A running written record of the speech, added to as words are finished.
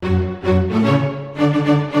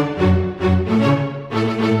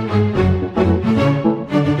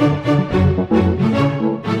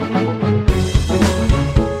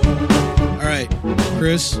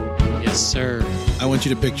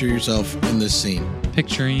you to picture yourself in this scene.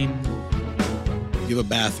 Picturing. You have a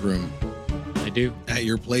bathroom I do. at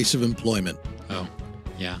your place of employment. Oh,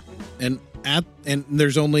 yeah. And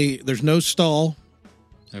there's no stall.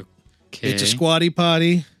 Okay. It's a squatty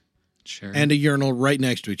potty Sure. and a urinal right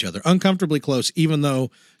next to each other. Uncomfortably close, even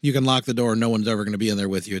though you can lock the door, no one's ever going to be in there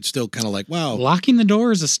with you. It's still kind of like, wow. Locking the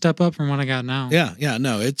door is a step up from what I got now. Yeah,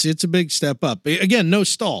 no, it's a big step up. Again, no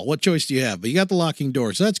stall. What choice do you have? But you got the locking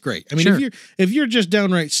door, so that's great. I mean, Sure. if you're just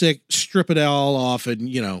downright sick, strip it all off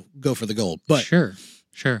and go for the gold. But Sure.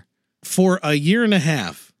 for a year and a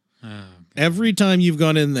half, Oh, every time you've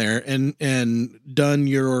gone in there and done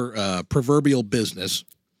your proverbial business,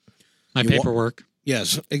 my You paperwork.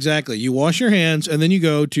 yes, exactly. You wash your hands and then you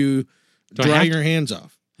go to Do I dry have your hands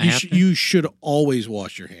off. I have to? You should always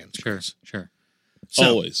wash your hands. Sure. Chris. So,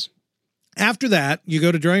 Always. After that, you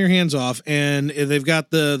go to dry your hands off, and they've got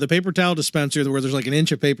the paper towel dispenser where there's like an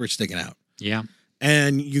inch of paper sticking out. Yeah.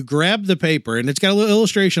 And you grab the paper, and it's got a little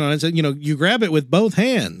illustration on it. So, you grab it with both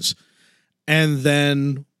hands and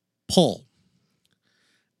then pull.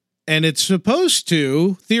 And it's supposed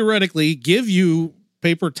to, theoretically, give you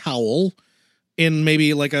paper towel in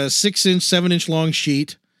maybe like a 6-inch, 7-inch long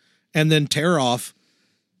sheet and then tear off.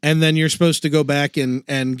 And then you're supposed to go back and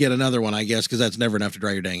get another one, I guess, because that's never enough to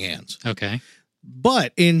dry your dang hands. Okay.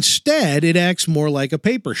 But instead, it acts more like a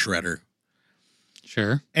paper shredder.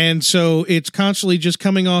 Sure. And so it's constantly just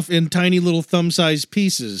coming off in tiny little thumb-sized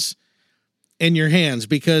pieces in your hands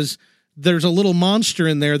because there's a little monster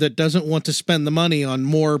in there that doesn't want to spend the money on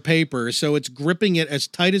more paper. So it's gripping it as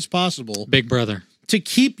tight as possible Big brother. to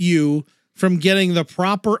keep you from getting the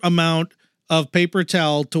proper amount of paper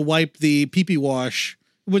towel to wipe the pee-pee wash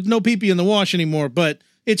with no pee-pee in the wash anymore, but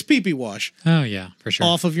it's pee-pee wash Oh, yeah, for sure.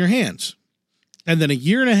 off of your hands. And then a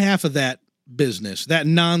year and a half of that business, that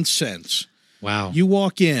nonsense, Wow. you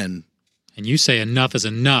walk in And you say enough is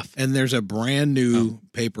enough. and there's a brand new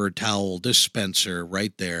paper towel dispenser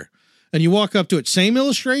right there. And you walk up to it, same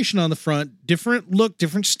illustration on the front, different look,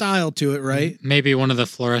 different style to it, right? Maybe one of the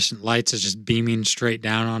fluorescent lights is just beaming straight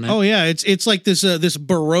down on it. Oh yeah, it's like this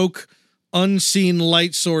Baroque unseen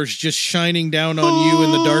light source just shining down on you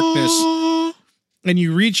in the darkness. And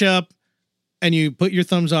you reach up and you put your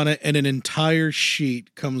thumbs on it and an entire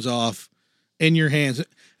sheet comes off in your hands.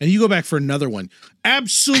 And you go back for another one. You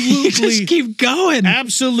Absolutely, just keep going.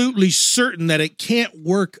 absolutely certain that it can't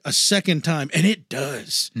work a second time. And it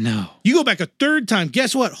does. No. You go back a third time.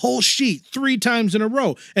 Guess what? Whole sheet 3 times in a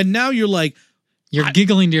row. And now you're like, You're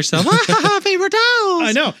giggling to yourself. Paper towels.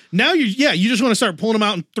 I know. Now you just want to start pulling them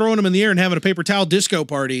out and throwing them in the air and having a paper towel disco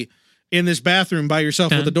party in this bathroom by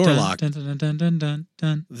yourself with the door locked.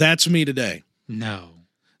 Dun. That's me today. No.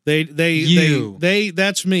 They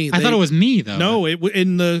that's me. I thought it was me, though. No,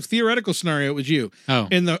 in the theoretical scenario it was you. Oh.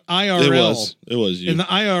 In the IRL. It was you. In the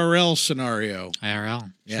IRL scenario.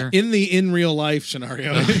 IRL. Yeah. Sure. In real life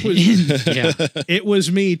scenario. It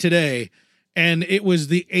was me today. And it was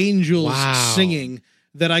the angels Wow. singing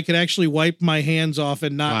that I could actually wipe my hands off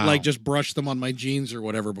and not Wow. like just brush them on my jeans or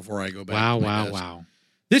whatever before I go back. Wow, to my wow, desk. wow.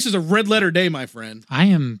 This is a red letter day, my friend. I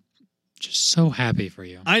am just so happy for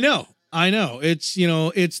you. I know. It's,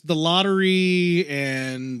 it's the lottery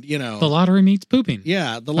and, The lottery meets pooping.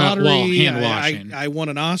 yeah, the lottery. hand washing. I won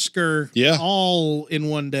an Oscar Yeah. all in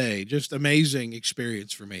one day. Just amazing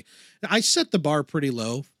experience for me. I set the bar pretty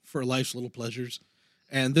low for life's little pleasures.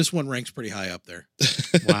 And this one ranks pretty high up there.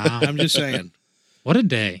 Wow. I'm just saying. What a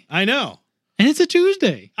day. I know. And it's a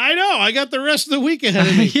Tuesday. I know. I got the rest of the week ahead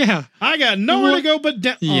of me. Yeah. I got nowhere to go but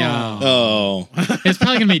down. Yeah. Oh. It's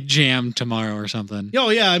probably going to be jammed tomorrow or something. Oh,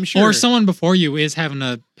 yeah, I'm sure. Or someone before you is having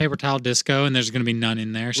a paper towel disco and there's going to be none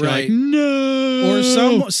in there. So Right. you're like,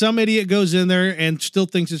 no. Or some idiot goes in there and still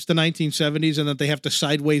thinks it's the 1970s and that they have to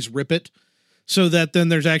sideways rip it so that then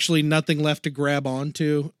there's actually nothing left to grab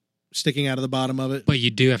onto sticking out of the bottom of it. But you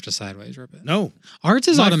do have to sideways rip it. No. Ours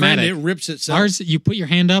is My automatic. friend, it rips itself. Ours, you put your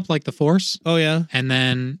hand up like the Force Oh, yeah. and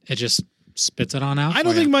then it just spits it on out. I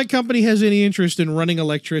don't for think you. my company has any interest in running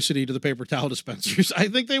electricity to the paper towel dispensers. I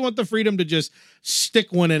think they want the freedom to just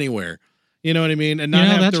stick one anywhere. You know what I mean? And not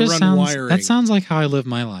have that to just run sounds, wiring. That sounds like how I live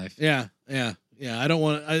my life. Yeah. I don't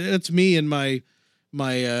want. It's me and my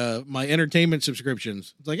entertainment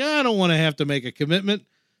subscriptions. It's like I don't want to have to make a commitment.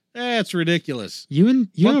 That's ridiculous. You have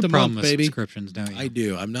Month a to problem month, with baby. subscriptions, don't you? I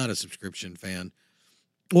do. I'm not a subscription fan.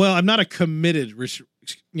 Well, I'm not a committed,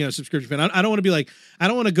 subscription fan. I don't want to be like. I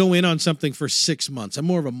don't want to go in on something for 6 months. I'm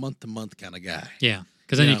more of a month-to-month kind of guy. Yeah,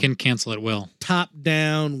 because then Yeah. you can cancel at will. Top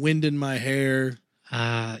down, wind in my hair.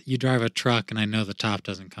 You drive a truck, and I know the top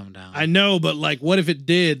doesn't come down. I know, but like, what if it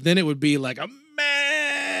did? Then it would be like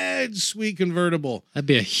a sweet convertible. That'd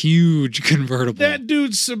be a huge convertible. That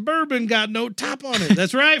dude's Suburban got no top on it.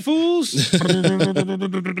 That's right, fools. You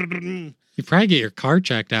probably get your car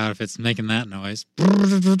checked out if it's making that noise. I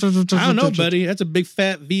don't know, buddy. That's a big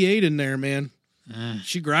fat V8 in there, man.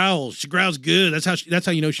 She growls. She growls good. That's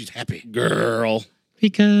how you know she's happy. Girl.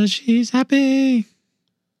 Because she's happy.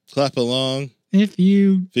 Clap along. If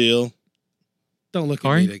you Feel. Don't look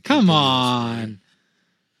Corey, at me. come on.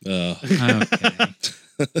 Okay.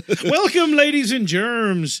 Welcome, ladies and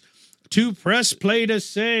germs, to Press Play to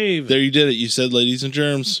Save. There, you did it. You said ladies and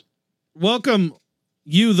germs. Welcome,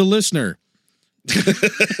 you, the listener. You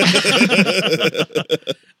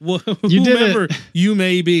did Whomever it. you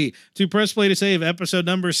may be, to Press Play to Save, episode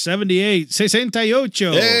number 78. 68.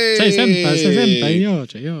 Hey!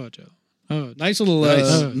 68. Oh, Nice little,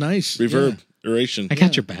 Nice. nice Reverberation. I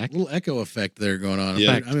got your back. little echo effect there going on.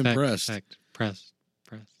 Yeah. I'm impressed. Press.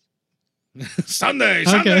 Sunday.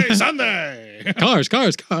 Okay. Girls.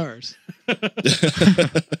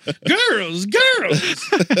 Cars.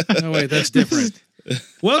 Oh, wait, that's different.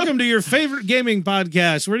 Welcome to your favorite gaming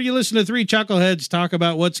podcast, where you listen to three chuckleheads talk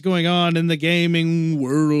about what's going on in the gaming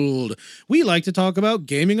world. We like to talk about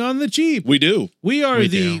gaming on the cheap. We do. We are We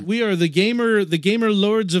the gamer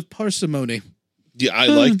lords of parsimony. Yeah, I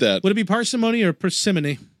like that. Would it be parsimony or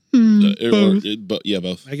parsimony? But yeah,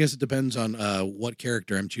 both. I guess it depends on what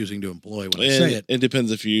character I'm choosing to employ when I say it. It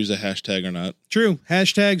depends if you use a hashtag or not. True.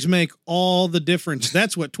 Hashtags make all the difference.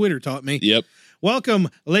 That's what Twitter taught me. Yep. Welcome,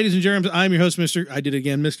 ladies and germs. I'm your host,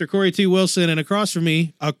 Mr. Corey T. Wilson, and across from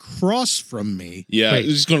me, Yeah, Wait.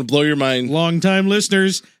 it's just going to blow your mind. longtime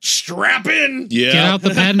listeners, strap in. Yeah. Get out the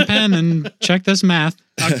pad and pen and check this math.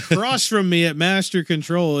 Across from me at Master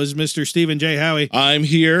Control is Mr. Stephen J. Howie. I'm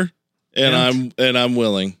here and Yeah. I'm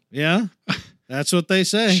willing. Yeah, that's what they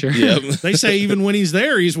say. Sure. Yep. They say even when he's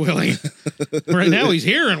there, he's willing. Right now, he's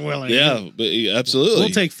here and willing. Yeah, but absolutely. We'll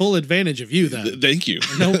take full advantage of you then. Thank you.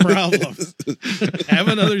 No problem. Have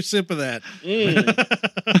another sip of that.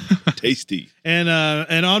 Tasty. And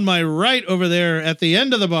on my right over there at the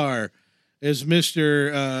end of the bar is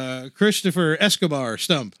Mr. Christopher Escobar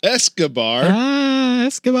Stump. Escobar.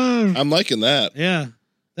 Escobar. I'm liking that. Yeah.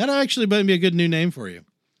 That actually might be a good new name for you.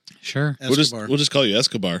 Sure. Escobar. We'll just call you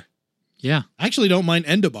Escobar. Yeah. I actually don't mind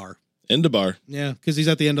Endobar. Endobar. Yeah, because he's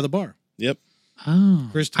at the end of the bar. Yep. Oh.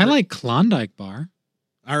 Christopher. I like Klondike Bar.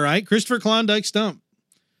 All right, Christopher Klondike Stump.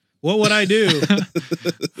 What would I do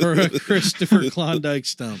for a Christopher Klondike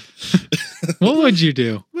Stump? What would you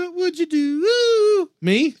do? What would you do? Ooh.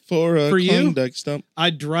 Me? For you? Klondike Stump.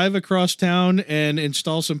 I'd drive across town and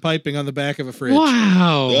install some piping on the back of a fridge.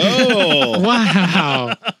 Wow. Oh.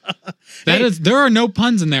 Wow. Hey. There are no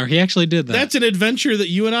puns in there. He actually did that. That's an adventure that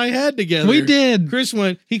you and I had together. We did. Chris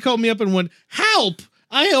he called me up and went, "Help!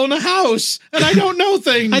 I own a house and I don't know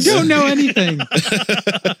things. I don't know anything.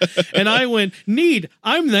 And I went,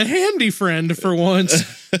 I'm the handy friend for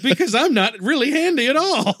once because I'm not really handy at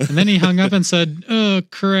all. And then he hung up and said, "Oh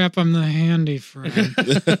crap, I'm the handy friend."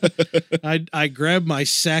 I grabbed my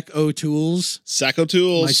Sacco tools, Sacco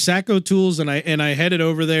tools. my Sacco tools, and I headed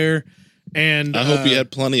over there. And I hope you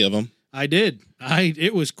had plenty of them. I did.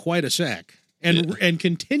 It was quite a sack, and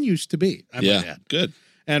continues to be. I might add. Good.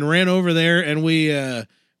 And ran over there, and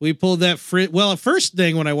we pulled that fridge. Well, the first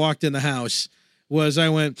thing when I walked in the house was I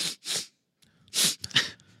went,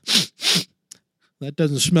 "That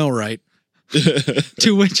doesn't smell right."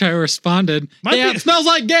 To which I responded, Might "Yeah, be- it smells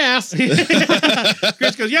like gas."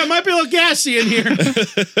 Chris goes, "Yeah, it might be a little gassy in here,"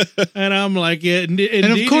 and I'm like, "Yeah." And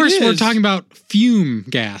of course, we're talking about fume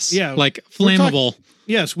gas. Yeah, like we're flammable.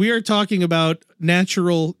 Yes, we are talking about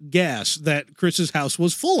natural gas that Chris's house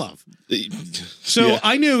was full of. So Yeah.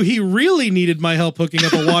 I knew he really needed my help hooking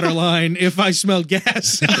up a water line if I smelled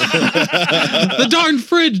gas. The darn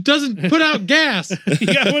fridge doesn't put out gas. You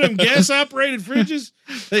got one of them gas-operated fridges?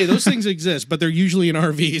 Hey, those things exist, but they're usually in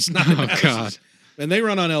RVs, not in Oh, houses. God. And they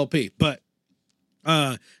run on LP. But,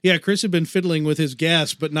 yeah, Chris had been fiddling with his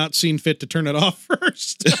gas, but not seen fit to turn it off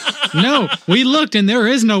first. No, we looked and there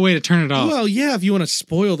is no way to turn it off. Well, yeah, if you want to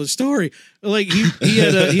spoil the story. Like, he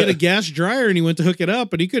had a gas dryer, and he went to hook it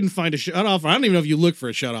up, and he couldn't find a shut-off. I don't even know if you look for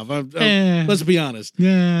a shut-off. Let's be honest.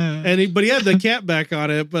 Yeah. And but he had the cap back on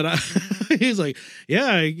it, but he's like,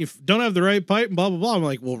 yeah, you don't have the right pipe and blah, blah, blah. I'm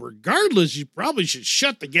like, well, regardless, you probably should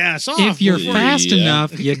shut the gas off. If you're Yeah. fast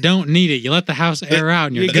enough, you don't need it. You let the house air out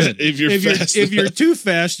and you're good. If you're fast if you're too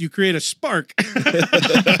fast, you create a spark.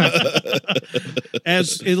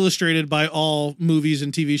 As illustrated by all movies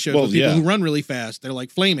and TV shows Well, with people yeah. who run really fast. They're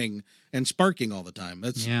like flaming and sparking all the time.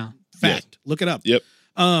 That's Yeah. fact. Look it up. Yep.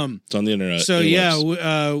 It's on the internet. So It yeah,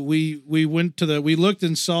 works. we went to we looked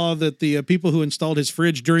and saw that the people who installed his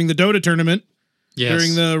fridge during the Dota tournament, Yes.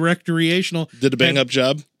 during the recreational, Did a bang and up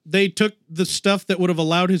job. they took the stuff that would have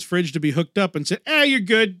allowed his fridge to be hooked up and said, you're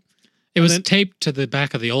good. It was then- taped to the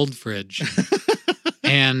back of the old fridge.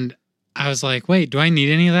 And I was like, wait, do I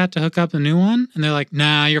need any of that to hook up a new one? And they're like,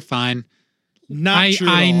 nah, you're fine. Not true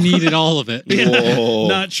at I all. needed all of it. Whoa.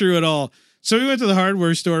 Not true at all. So we went to the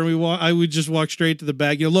hardware store and I would just walk straight to the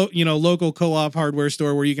back, local co-op hardware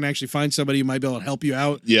store where you can actually find somebody who might be able to help you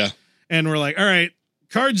out. Yeah. And we're like, all right,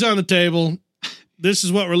 cards on the table. This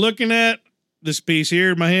is what we're looking at. This piece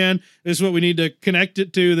here in my hand. This is what we need to connect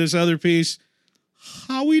it to this other piece.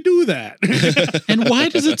 How we do that? And why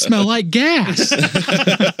does it smell like gas?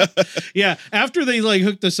 Yeah. After they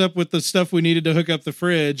hooked us up with the stuff we needed to hook up the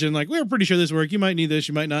fridge and we were pretty sure this worked. You might need this.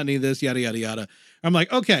 You might not need this. Yada, yada, yada. I'm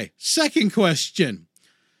like, okay, second question.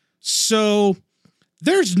 So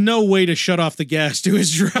there's no way to shut off the gas to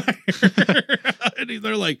his dryer. And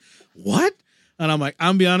they're like, what? And I'm like,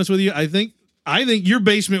 I'm be honest with you. I think your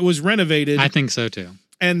basement was renovated. I think so too.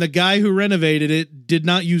 And the guy who renovated it did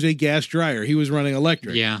not use a gas dryer. He was running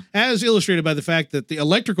electric. Yeah. As illustrated by the fact that the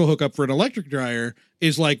electrical hookup for an electric dryer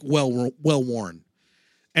is well worn.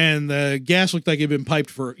 And the gas looked like it had been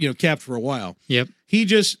piped capped for a while. Yep. He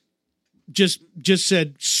just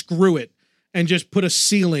said, screw it, and just put a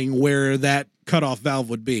ceiling where that cutoff valve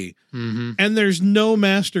would be. Mm-hmm. And there's no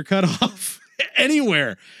master cutoff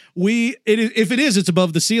anywhere. If it is, it's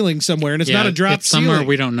above the ceiling somewhere, and it's not a drop it's somewhere ceiling.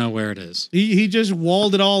 we don't know where it is. He just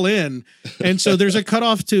walled it all in, and so there's a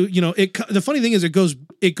cutoff to it. The funny thing is, it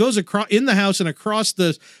goes across in the house and across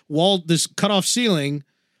the wall, this cutoff ceiling,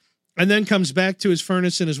 and then comes back to his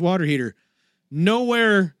furnace and his water heater.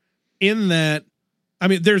 Nowhere in that, I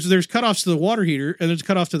mean, there's cutoffs to the water heater and there's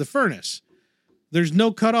cutoff to the furnace. There's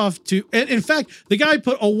no cutoff to, and in fact, the guy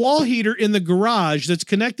put a wall heater in the garage that's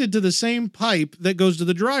connected to the same pipe that goes to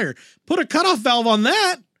the dryer. Put a cutoff valve on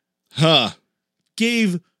that. Huh.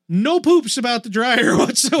 Gave no poops about the dryer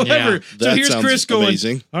whatsoever. Yeah, So that here's sounds Chris going,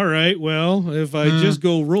 amazing. all right, well, if I just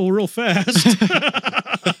go real fast.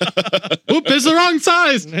 Oop, it's the wrong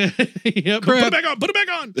size. Yep, put it back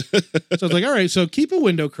on. So I was like, all right, so keep a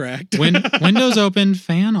window cracked. Windows open,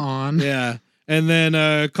 fan on. Yeah. And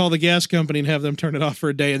then call the gas company and have them turn it off for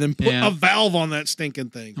a day and then put a valve on that stinking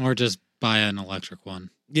thing. Or just buy an electric one.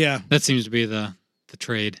 Yeah. That seems to be the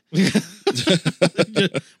trade. Just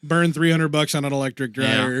burn $300 on an electric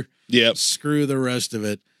dryer. Yep. Screw the rest of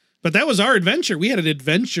it. But that was our adventure. We had an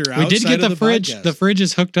adventure outside We did get of the fridge. podcast. The fridge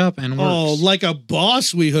is hooked up and works. Oh, like a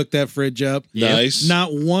boss, we hooked that fridge up. Yep. Nice.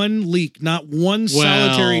 Not one leak, not one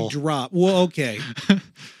solitary drop. Well, okay.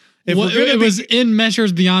 If Well, we're gonna it was in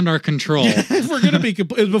measures beyond our control. if we're gonna be,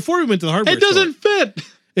 it was before we went to the hardware. It doesn't fit.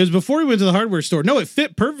 It was before we went to the hardware store. No, it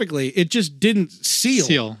fit perfectly. It just didn't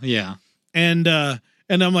seal. Yeah. And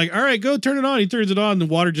I'm like, all right, go turn it on. He turns it on. The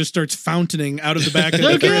water just starts fountaining out of the back of the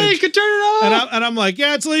Okay, you fridge. can turn it off. And I'm like,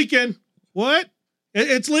 yeah, it's leaking. What?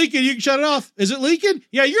 It's leaking. You can shut it off. Is it leaking?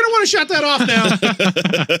 Yeah, you're gonna want to shut that off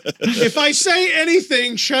now. If I say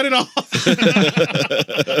anything, shut it off.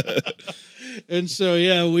 And so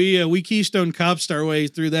yeah, we Keystone Copsed our way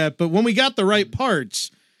through that. But when we got the right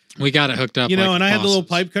parts, We got it hooked up. and like I had the little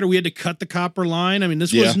bosses. pipe cutter. We had to cut the copper line. I mean,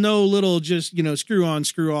 this Yeah. was no little just screw on,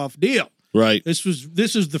 screw off deal. Right. This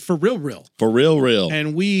is the for real, For real.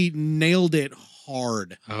 and we nailed it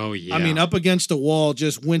hard. Oh yeah. I mean, up against a wall,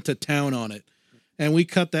 just went to town on it, and we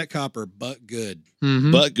cut that copper butt good.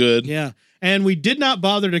 Mhm. But good. Yeah. And we did not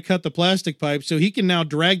bother to cut the plastic pipe, so he can now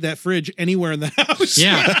drag that fridge anywhere in the house.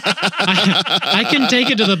 Yeah. I can take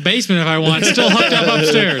it to the basement if I want. Still hooked up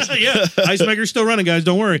upstairs. Yeah. Ice maker's still running, guys.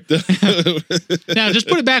 Don't worry. Now just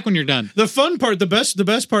put it back when you're done. The fun part, the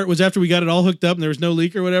best part was after we got it all hooked up and there was no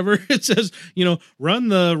leak or whatever. It says, run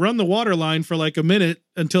the water line for like a minute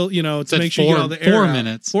until, to said make sure you get all the air 4 out.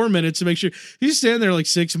 minutes. 4 minutes to make sure. He's standing there like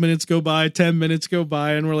 6 minutes go by, 10 minutes go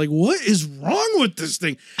by, and we're like, what is wrong with this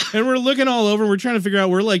thing? And we're looking all over. We're trying to figure out.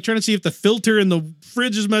 We're like trying to see if the filter in the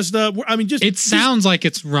fridge is messed up. I mean, It sounds like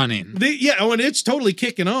it's running. and it's totally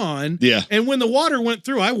kicking on. Yeah. And when the water went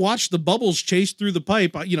through, I watched the bubbles chase through the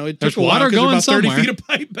pipe. It took There's a while water 'cause there's going about 30 somewhere. feet of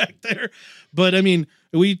pipe back there. But I mean,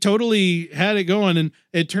 we totally had it going, and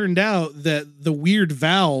it turned out that the weird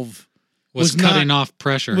valve Was was cutting not- off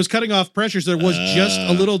pressure. was cutting off pressure. So there was just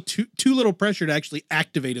a little too little pressure to actually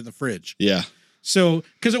activate in the fridge. Yeah. So,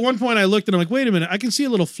 because at one point I looked and I'm like, wait a minute, I can see a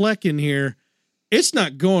little fleck in here. It's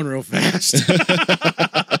not going real fast.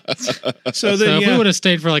 So so then, if we yeah. would have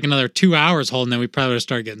stayed for like another 2 hours holding it, we probably would have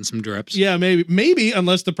started getting some drips. Yeah, maybe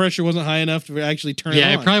unless the pressure wasn't high enough to actually turn Yeah,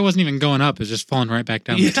 it it on. probably wasn't even going up. It's just falling right back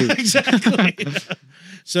down Yeah, the tube. exactly.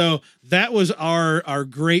 So that was our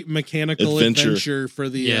great mechanical adventure for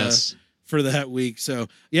the Yes. For that week. So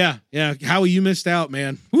yeah, Howie, you missed out,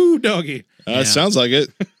 man. Woo, doggy. Yeah. Sounds like it.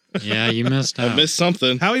 Yeah, you missed out. I missed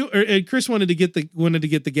something. Howie and Chris wanted to get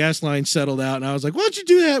the gas line settled out, and I was like, "Why don't you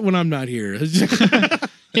do that when I'm not here?"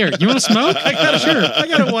 Here, you want to smoke? I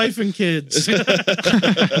got a wife and kids.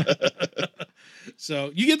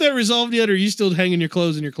 So you get that resolved yet, or are you still hanging your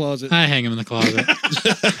clothes in your closet? I hang him in the closet.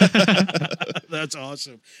 That's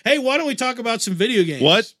awesome. Hey, why don't we talk about some video games?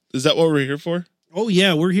 What? Is that what we're here for? Oh,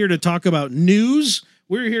 yeah. We're here to talk about news.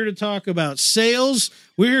 We're here to talk about sales.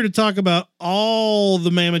 We're here to talk about all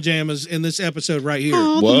the mamma jammas in this episode right here.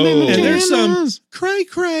 Oh, Whoa. the And there's some mammas.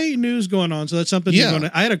 cray news going on. So that's something Yeah.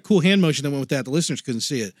 I had a cool hand motion that went with that. The listeners couldn't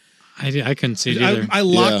see it. I couldn't see it either. I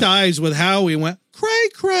locked eyes with Howie and went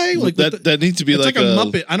cray. Like with That needs to be it's like like a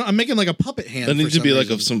Muppet. I'm making like a puppet hand. That needs to be like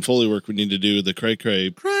reason. some Foley work we need to do. The cray. cray.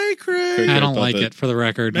 I don't like puppet. it, for the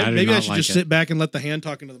record. I do Maybe not I should like just it. sit back and let the hand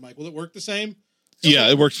talk into the mic. Will it work the same? Yeah,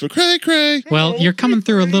 it works for cray. Well, you're coming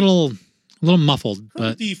through a little muffled,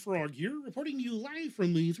 but the Frog here, reporting to you live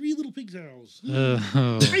from the Three Little Pigs house. oh.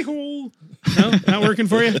 Hi-ho. No, not working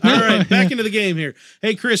for you? All right, back into the game here.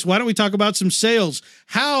 Hey, Chris, why don't we talk about some sales?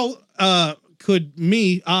 How could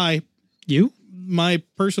my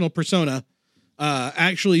personal persona,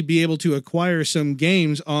 actually be able to acquire some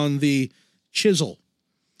games on the Chisel?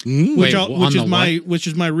 Mm. Wait, on the Which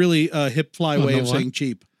is my really hip fly On way the of what? saying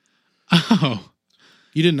cheap. Oh,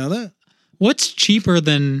 You didn't know that? what's cheaper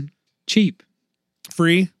than cheap?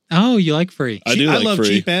 Free? Oh, you like free. I do I like love free.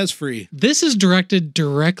 cheap as free. This is directed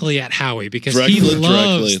directly at Howie because he Directly.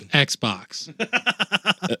 loves Xbox.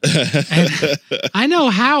 And I know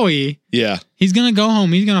Howie, Yeah. he's going to go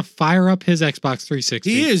home. He's going to fire up his Xbox 360.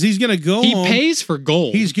 He is. He's going to go He home. pays for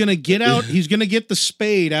gold. He's going to get out. He's going to get the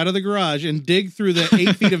spade out of the garage and dig through the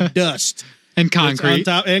 8 feet of dust. and That's on concrete.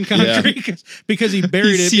 top and concrete because he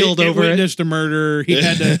buried He it. sealed over it. witnessed a murder. He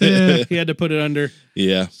had to. He had to put it under.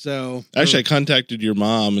 Yeah. So Actually, I contacted your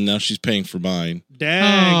mom, and now she's paying for mine.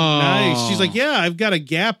 dang, Oh. nice. She's like, yeah, I've got a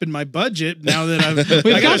gap in my budget now that I've.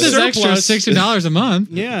 We've I got a this extra surplus. $60 a month.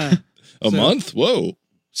 Yeah, A So- month? Whoa.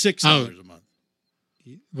 $6 a month.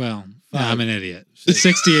 Well, I'm an idiot.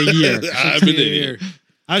 60 a year. I'm an idiot.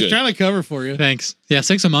 I was Good. trying to cover for you. Thanks. Yeah,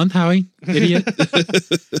 6 a month, Howie. Idiot.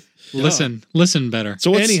 Listen better.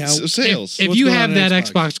 So what's Anyhow, sales? If What's you going have on in that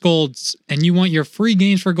Xbox? Xbox Gold and you want your free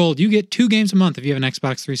games for gold, you get 2 games a month if you have an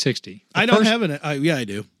Xbox 360. I don't have an. Yeah, I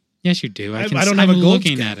do. Yes, you do. I don't have I'm a gold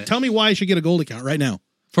looking account. at it. Tell me why I should get a gold account right now.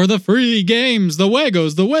 For the free games, the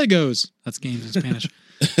Wegos. That's games in Spanish.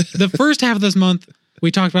 The first half of this month, we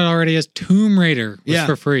talked about already as Tomb Raider was Yeah.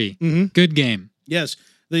 for free. Mhm. Good game. Yes,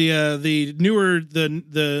 the newer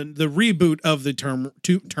the reboot of the Tomb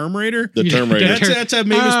Raider. The Tomb Raider. That's a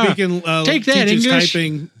maybe speaking. take that, teaches English.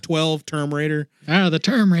 typing 12 Tomb Raider. The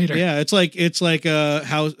Tomb Raider. Yeah, it's like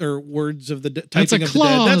house or words of the typing That's a of the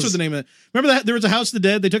clause. dead. That's what the name of it. Remember that there was a House of the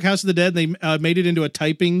Dead. They took House of the Dead. And they made it into a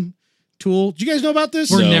typing tool. Did you guys know about this?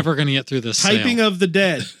 We're No. never going to get through this Typing sale. of the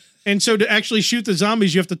dead. And so to actually shoot the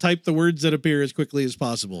zombies, you have to type the words that appear as quickly as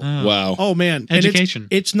possible. Oh, Wow. Oh man, And Education.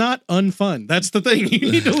 it's not unfun. That's the thing.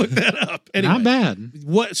 You need to look that up. Anyway, Not bad.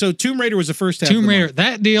 What? So Tomb Raider was the first half. of Tomb the Raider. month.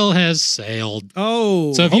 That deal has sailed.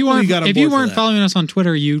 Oh, So if you hopefully weren't got on board for that. following us on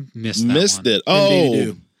Twitter, you missed that Missed one. it. Indeed you Oh,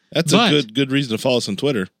 do. that's But- a good reason to follow us on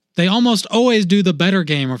Twitter. They almost always do the better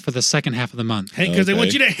game for the second half of the month. Hey, because they want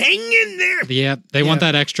Okay. you to hang in there. You Yeah, they want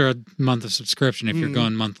Yeah. that extra month of subscription if you're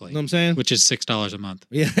going monthly, know what I'm saying? which is $6 a month.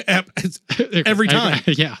 Yeah, it's every time.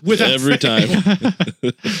 Yeah. Without Every fail. time.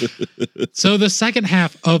 So the second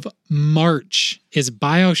half of March is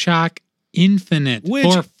BioShock Infinite Which,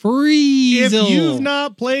 for free. If you've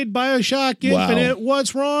not played BioShock Wow. Infinite,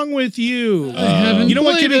 what's wrong with you? I haven't You know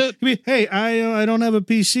what? played it. Hey, I don't have a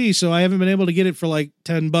PC, so I haven't been able to get it for like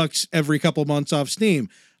 $10 every couple months off Steam.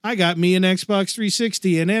 I got me an Xbox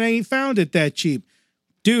 360, and I ain't found it that cheap,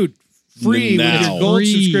 dude. Free with Now. your gold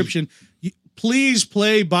Free. subscription. Please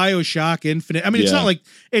play BioShock Infinite. I mean, it's Yeah.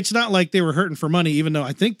 not like they were hurting for money, even though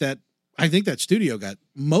I think that studio got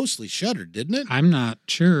mostly shuttered, didn't it? I'm not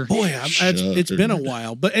sure. Boy, it's been a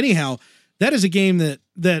while. But anyhow, that is a game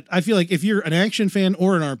that I feel like if you're an action fan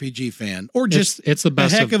or an RPG fan or just It's the a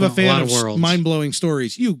best heck of a fan lot of of worlds. mind-blowing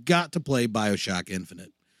stories, you got to play BioShock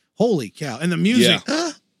Infinite. Holy cow. And the music.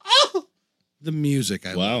 The music. I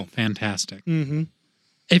love. Wow. Fantastic. Mm-hmm.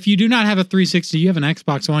 If you do not have a 360, you have an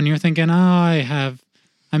Xbox One, you're thinking,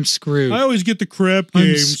 I'm screwed. I always get the crap I'm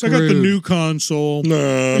games. I got the screwed. new console. I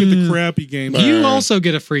No. get the crappy games. You also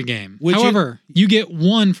get a free game. Which However, you get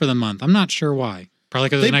one for the month. I'm not sure why. Probably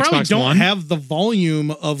because They it's an probably Xbox don't One. have the volume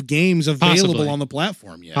of games available Possibly. on the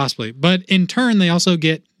platform yet. Possibly. But in turn, they also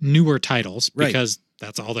get newer titles Right. because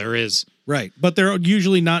that's all there is. Right. But they're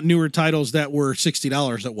usually not newer titles that were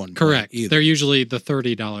 $60 at one point. Correct. Either. They're usually the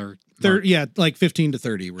 $30. Yeah, like 15 to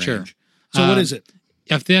 30 range. Sure. So what is it?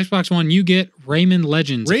 If the Xbox One, you get Rayman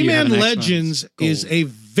Legends. if you have Rayman an Xbox Legends is Gold. a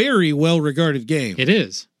very well-regarded game. It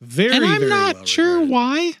is. Very, And I'm very not sure well-regarded.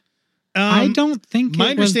 why. I don't think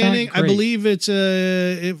My it was that understanding, I great. believe it's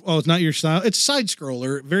it's not your style. It's a side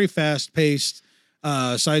scroller, very fast paced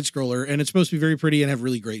side scroller, and it's supposed to be very pretty and have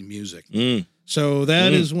really great music. Mm. So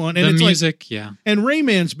that is one. And the it's music, yeah. and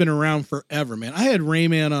Rayman's been around forever, man. I had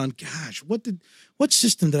Rayman on. Gosh, what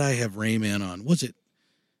system did I have Rayman on? Was it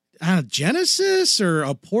Genesis or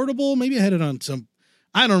a portable? Maybe I had it on some.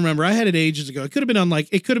 I don't remember. I had it ages ago. It could have been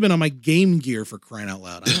on my Game Gear, for crying out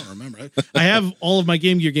loud. I don't remember. I have all of my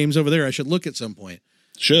Game Gear games over there. I should look at some point.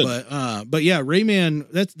 Should. But yeah, Rayman,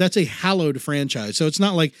 that's a hallowed franchise. So it's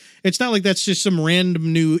not like that's just some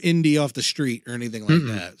random new indie off the street or anything like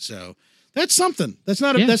that. So that's something. That's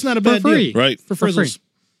not a for bad free. deal. Right. For For free. frizzles.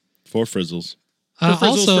 For frizzles. For frizzles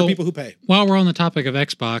Also, for people who pay. while we're on the topic of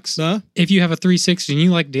Xbox, Huh? if you have a 360 and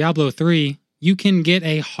you like Diablo 3, you can get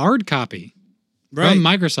a hard copy Right. from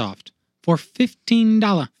Microsoft for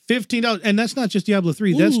 $15. $15. And that's not just Diablo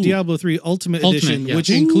 3. That's Ooh. Diablo 3 Ultimate Edition, yes. which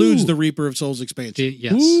includes Ooh. the Reaper of Souls expansion.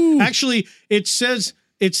 Yes. Ooh. Actually, it says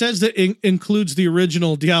that it includes the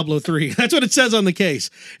original Diablo 3. That's what it says on the case.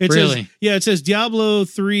 It Really? it says Diablo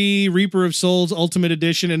 3 Reaper of Souls Ultimate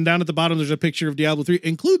Edition, and down at the bottom there's a picture of Diablo 3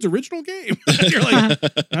 includes original game. You're like,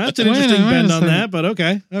 that's an Wait a interesting bend on second. that, but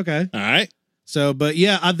okay. All right. So, but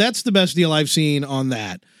yeah, that's the best deal I've seen on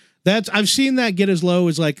that. I've seen that get as low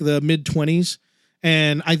as like the mid 20s,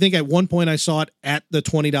 and I think at one point I saw it at the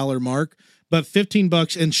 $20 mark. But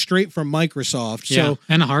 $15 and straight from Microsoft. Yeah, So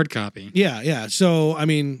and a hard copy. yeah. So I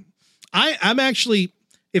mean, I'm actually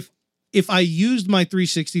if I used my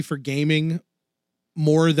 360 for gaming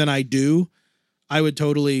more than I do, I would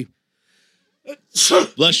totally.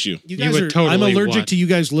 Bless you. You You guys would are. totally I'm allergic what? to you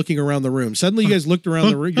guys looking around the room. Suddenly, you guys looked around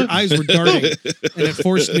the room. Your eyes were darting, and it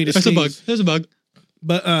forced me to There's a bug. sneeze. There's a bug.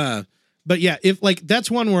 But yeah, if like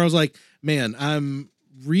that's one where I was like, man, I'm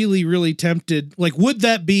really, really tempted. Like, would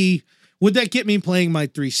that get me playing my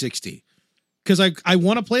 360? Because I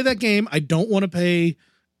want to play that game. I don't want to pay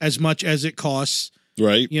as much as it costs.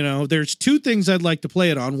 Right. You know, there's two things I'd like to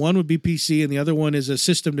play it on. One would be PC, and the other one is a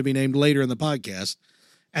system to be named later in the podcast.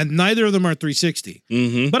 And neither of them are 360.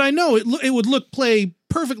 Mm-hmm. But I know it would play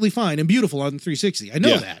perfectly fine and beautiful on 360. I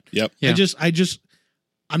know that. Yep. Yeah.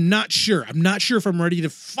 I'm not sure. I'm not sure if I'm ready to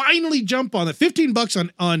finally jump on it.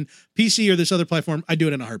 $15 on PC or this other platform, I'd do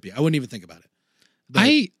it in a heartbeat. I wouldn't even think about it. But,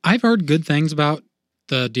 I've heard good things about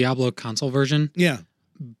the Diablo console version, yeah.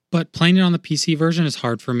 but playing it on the PC version is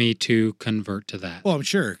hard for me to convert to that. Well, I'm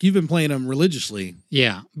sure. You've been playing them religiously.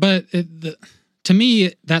 Yeah, but to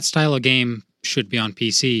me, that style of game should be on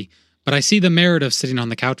PC. But I see the merit of sitting on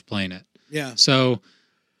the couch playing it. Yeah. So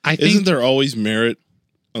I think, Isn't there always merit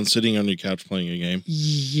on sitting on your couch playing a game?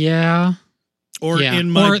 yeah, Or yeah. in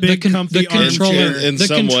my Or big comfy the controller, armchair. in the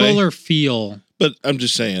some way. controller feel. But I'm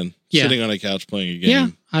just saying, Yeah. sitting on a couch playing a game. Yeah,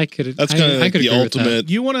 I could. That's I- kind of I like could the agree with that. ultimate.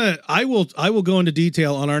 You want to? I will go into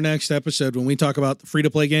detail on our next episode when we talk about free to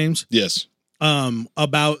play games. Yes.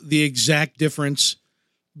 About the exact difference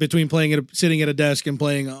between sitting at a desk and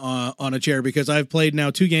playing on a chair, because I've played now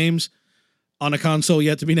 2 games on a console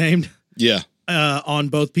yet to be named Yeah. on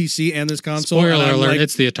both PC and this console. Spoiler and I'm alert! like,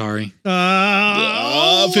 It's the Atari.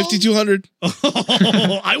 5200.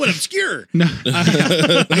 I went obscure. No,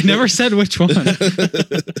 I never said which one.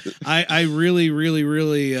 I really, really,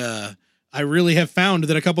 really, I really have found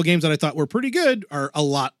that a couple games that I thought were pretty good are a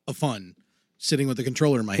lot of fun sitting with the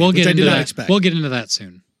controller in my hand, We'll which get I into did not that. expect. We'll get into that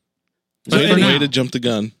soon. But Way, for way now- to jump the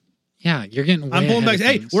gun. Yeah, you're getting. Way I'm pulling back. ahead of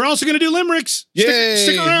Hey, things. we're also going to do limericks. Yay.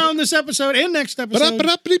 Stick around this episode and next episode.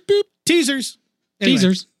 Ba-da-ba-da-ba-dee-boop. Teasers. Anyway.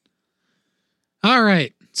 teasers. All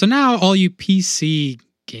right. So now, all you PC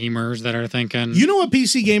gamers that are thinking, You know what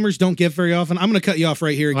PC gamers don't get very often? I'm going to cut you off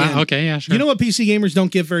right here again. wow, okay, yeah, sure. You know what PC gamers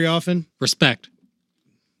don't get very often? respect.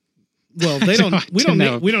 Well, they don't. We don't.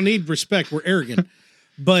 know. We don't need respect. We're arrogant.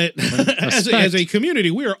 But as a community,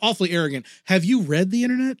 we are awfully arrogant. Have you read the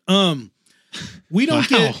internet? We don't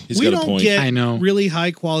Wow. get. He's We got a don't point. get I know. really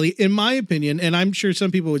high quality, in my opinion. And I'm sure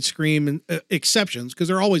some people would scream exceptions, because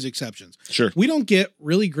there are always exceptions. Sure. We don't get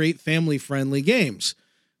really great family friendly games.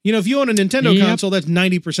 You know, if you own a Nintendo Yep. console, that's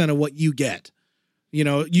 90% of what you get. You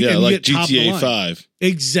know, you, Yeah, and you like get top of the GTA line. 5.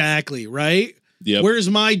 Exactly, right? Yep. Where's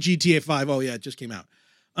my GTA 5? Oh, yeah, it just came out.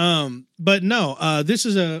 But no, this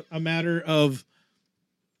is a matter of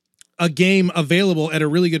a game available at a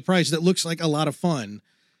really good price that looks like a lot of fun.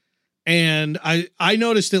 And I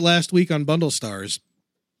noticed it last week on Bundle Stars.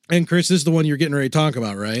 And Chris, this is the one you're getting ready to talk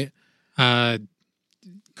about, right?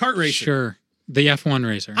 Kart Racer. Sure. The F1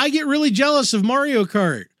 racer. I get really jealous of Mario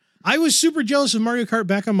Kart. I was super jealous of Mario Kart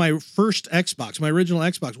back on my first Xbox, my original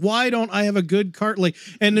Xbox. Why don't I have a good kart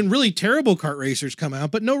and then really terrible kart racers come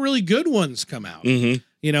out, but no really good ones come out. Mm-hmm.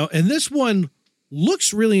 You know, and this one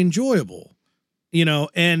looks really enjoyable. You know,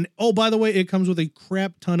 and oh, by the way, it comes with a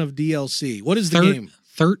crap ton of DLC. What is the game?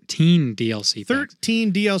 13 DLC packs.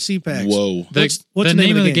 13 DLC packs. Whoa. What's the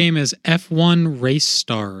name of the game is F1 Race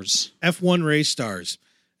Stars. F1 Race Stars.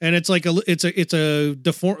 And it's like it's a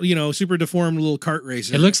deformed, super deformed little kart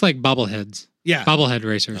racer. It looks like bobbleheads. Yeah. Bobblehead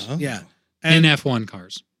racers. Uh-huh. Yeah. In And F1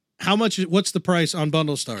 cars. what's the price on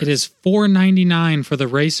Bundle Stars? It is $4.99 for the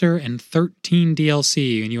racer and 13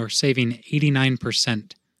 DLC, and you are saving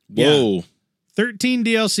 89%. Whoa. 13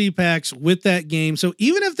 DLC packs with that game. So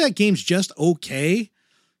even if that game's just okay,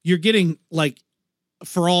 you're getting, like,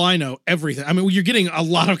 for all I know, everything. I mean, you're getting a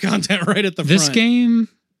lot of content right at the This front. game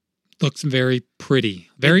looks very pretty,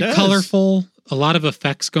 very does. colorful. A lot of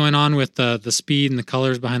effects going on with the speed and the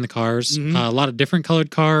colors behind the cars. Mhm. A lot of different colored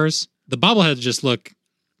cars. The bobbleheads just look,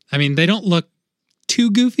 I mean, they don't look too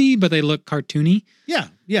goofy, but they look cartoony.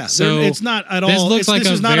 Yeah. So it's not at this all. looks like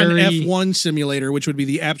this a is not very- an F1 simulator, which would be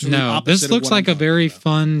the absolute No, opposite. this of looks what I'm like a talking very about.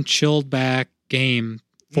 fun, chilled back game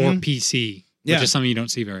for Mhm. PC, Yeah. which is something you don't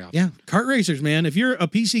see very often. Yeah, kart racers, man. If you're a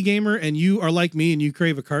PC gamer and you are like me and you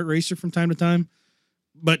crave a kart racer from time to time,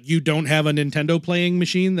 but you don't have a Nintendo playing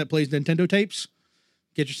machine that plays Nintendo tapes,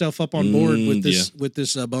 get yourself up on board with this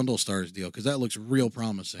Bundle Stars deal, because that looks real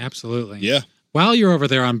promising. Absolutely. Yeah. While you're over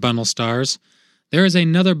there on Bundle Stars, there is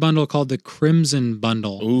another bundle called the Crimson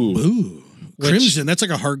Bundle. Ooh. Ooh, Which- Crimson. That's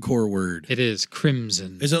like a hardcore word. It is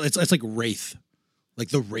Crimson. It's like Wraith, like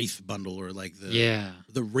the Wraith bundle, or like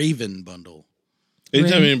the Raven bundle.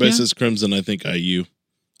 Anytime anybody Yeah. says Crimson, I think IU,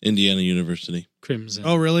 Indiana University. Crimson.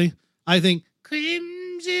 Oh, really? I think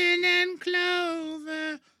Crimson and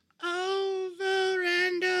Clover over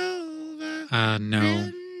and over. No.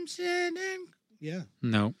 Crimson and yeah.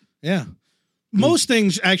 No. Most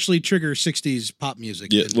things actually trigger 60s pop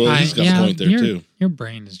music. Yeah, well, he's got a point there, too. Your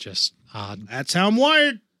brain is just odd. That's how I'm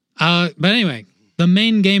wired. But anyway, the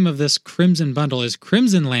main game of this Crimson Bundle is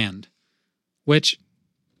Crimson Land, which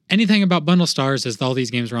anything about Bundle Stars is all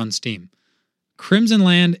these games are on Steam. Crimson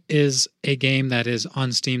Land is a game that is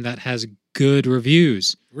on Steam that has good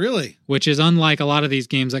reviews, Really? which is unlike a lot of these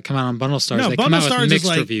games that come out on Bundle Stars. No, They Bundle come out Stars with is mixed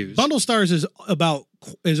like reviews. Bundle Stars is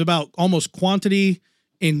about almost quantity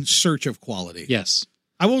in search of quality. Yes.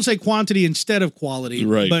 I won't say quantity instead of quality,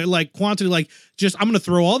 Right. but like quantity, like just I'm going to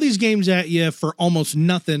throw all these games at you for almost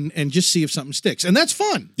nothing and just see if something sticks, and that's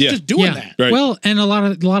fun. Yeah. Just doing Yeah. that. Right. Well, and a lot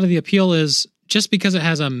of the appeal is just because it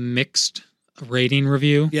has a mixed rating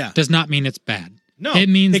review Yeah. does not mean it's bad. No, It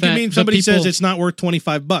means it can that mean the somebody says people- it's not worth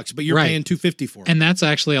 $25, but you're Right. paying $250 for it. And that's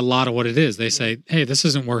actually a lot of what it is. They say, hey, this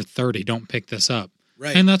isn't worth $30. Don't pick this up.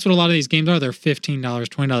 Right. And that's what a lot of these games are. They're $15,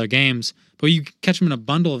 $20 games. But you catch them in a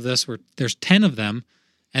bundle of this where there's 10 of them,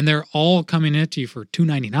 and they're all coming at you for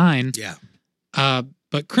 $2.99. Yeah.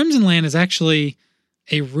 But Crimson Land is actually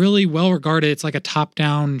a really well-regarded, it's like a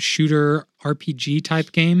top-down shooter RPG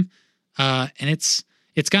type game. And it's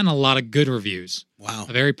gotten a lot of good reviews, Wow.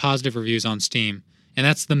 very positive reviews on Steam. And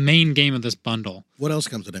that's the main game of this bundle. What else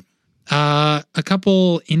comes with it? A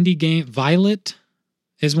couple indie game. Violet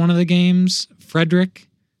is one of the games. Frederick.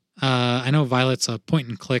 I know Violet's a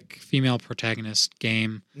point-and-click female protagonist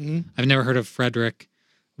game. Mhm. I've never heard of Frederick.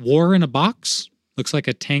 War in a Box. Looks like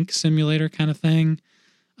a tank simulator kind of thing.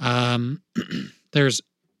 There's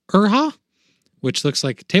Urha, which looks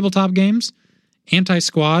like tabletop games.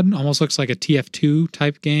 Anti-Squad almost looks like a TF2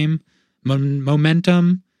 type game.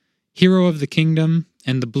 Momentum. Hero of the Kingdom,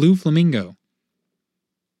 and the Blue Flamingo.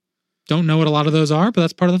 Don't know what a lot of those are, but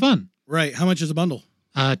that's part of the fun. Right. How much is a bundle?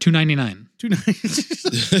 $2.99.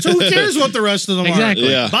 $2.99. So who cares what the rest of them Exactly.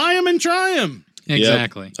 are? Yeah. Buy them and try them.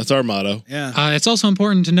 Exactly. That's our motto. Yeah. It's also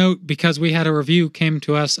important to note, because we had a review came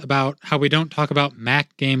to us about how we don't talk about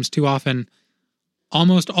Mac games too often.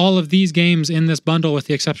 Almost all of these games in this bundle, with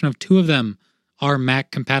the exception of 2 of them, are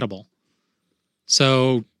Mac compatible.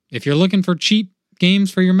 So if you're looking for cheap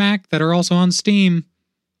games for your Mac that are also on Steam,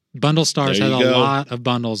 Bundle Stars There has you a go. lot of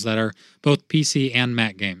bundles that are both PC and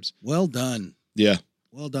Mac games. Well done. Yeah.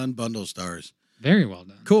 Well done, Bundle Stars. Very well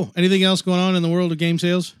done. Cool. Anything else going on in the world of game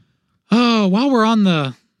sales? Oh, while we're on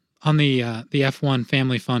the F1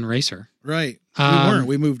 Family Fun Racer. Right. We Um, weren't.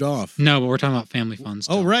 We moved off. No, but we're talking about Family Fun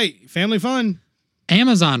stuff. Oh, right. Family Fun.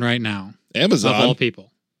 Amazon right now, Amazon. of all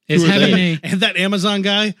people, is Who are having they? a And that Amazon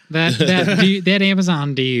guy, that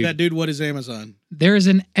Amazon dude. that dude, what is Amazon? There is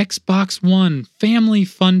an Xbox One Family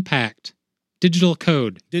Fun Pack digital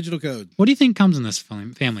code. Digital code. What do you think comes in this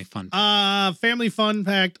Family Fun Pack? Family Fun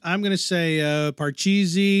Pack. I'm gonna say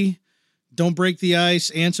Parcheesi, Don't Break the Ice,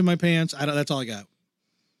 Ants in My Pants. That's all I got.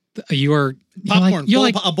 You're Popcorn. You're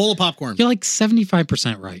like A bowl of popcorn. you're like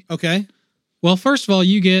 75% right. Okay, Well, first of all,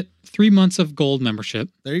 you get 3 months of gold membership.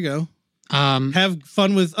 there you go. Um, Have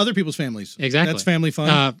fun with other people's families. Exactly. That's family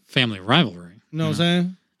fun. family rivalry. you know what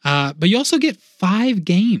I'm saying? But you also get 5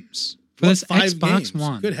 games for this 5 Xbox games?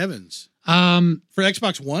 One. Good heavens. Um, For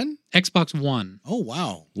Xbox One? Xbox One. Oh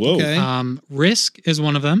wow. Whoa. Okay. Risk is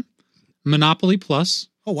one of them. Monopoly Plus.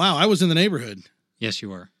 Oh wow. I was in the neighborhood. Yes, you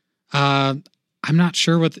were. I'm not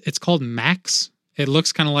sure what it's called. Max. It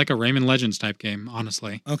looks kind of like a Rayman Legends type game,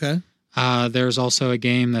 honestly. Okay. There's also a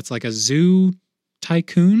game that's like a zoo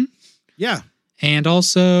tycoon, Yeah. and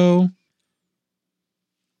also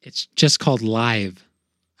it's just called Live.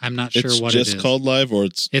 I'm not sure It's what it just is. called Live or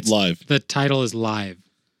it's live? The title is Live.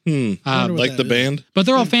 wonder what Like that the is. band? But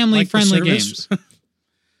they're all family Like the friendly service? games.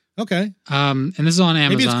 Okay. And this is on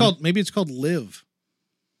Amazon. Maybe it's called Live.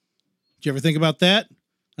 Did you ever think about that?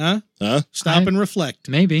 Huh? Huh? Stop and reflect.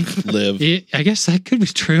 Maybe. Live. Yeah, I guess that could be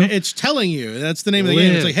true. It's telling you. That's the name of the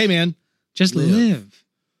game. It's like, hey man, Just Live. live.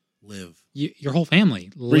 live. Your whole family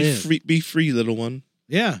live. Be free, little one.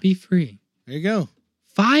 Yeah. Be free. There you go.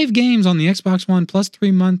 5 games on the Xbox One plus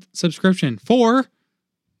 3-month subscription for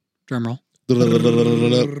drumroll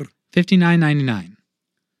 $59.99.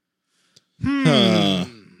 Huh.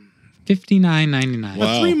 $59.99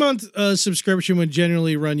 Wow. A 3-month subscription would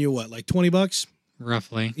generally run you what, like $20?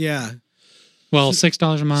 roughly. Yeah. Well,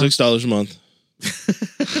 $6 a month. $6 a month.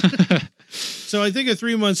 So I think a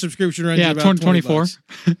 3-month subscription runs you Yeah, about 24.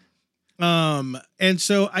 $20. And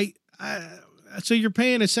so so you're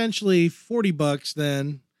paying essentially $40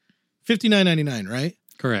 then, $59.99, right?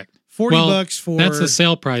 Correct. $40 for That's the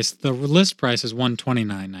sale price. The list price is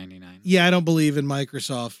 $129.99. Yeah, I don't believe in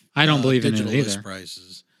Microsoft. I don't believe in it digital list either.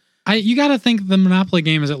 prices. You got to think the Monopoly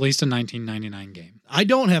game is at least a $19.99 game. I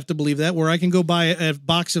don't have to believe that. Where I can go buy a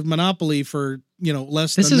box of Monopoly for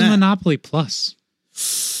less This than is that. Monopoly Plus.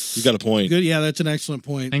 You got a point. Good. Yeah, that's an excellent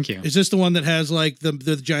point. Thank you. Is this the one that has like the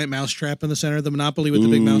giant mouse trap in the center? The Monopoly with the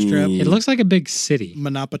big mouse trap? It looks like a big city.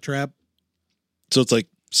 Monopatrap. So it's like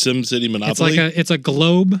SimCity Monopoly? It's a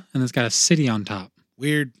globe and it's got a city on top.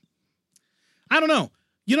 Weird. I don't know.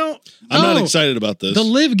 I'm not excited about this. The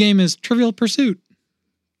live game is Trivial Pursuit.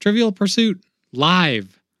 Trivial Pursuit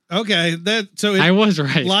Live. Okay, I was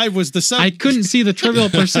right. Live was the sub. I couldn't see the Trivial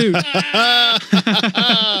Pursuit.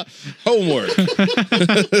 Homework.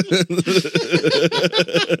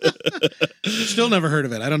 Still never heard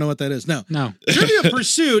of it. I don't know what that is. No. No. Trivia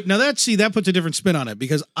Pursuit. Now that puts a different spin on it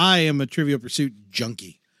because I am a Trivia Pursuit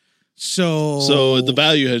junkie. So the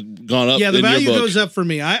value had gone up. Yeah, the in your value book. goes up for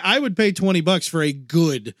me. I would pay $20 for a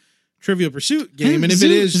good Trivia Pursuit game, and if Zoo,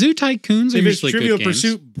 it is Zoo Tycoons are if it's usually Trivia good games.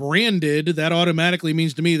 Pursuit branded, that automatically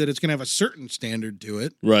means to me that it's going to have a certain standard to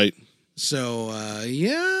it. Right. So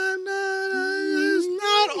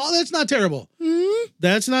that's not terrible.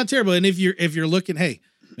 That's not terrible. And if you're looking, hey,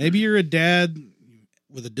 maybe you're a dad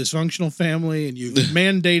with a dysfunctional family and you've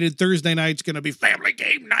mandated Thursday night's going to be family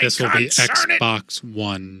game night. This will be concern it. Xbox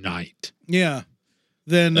One night. Yeah.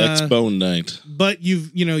 Then Expo night. but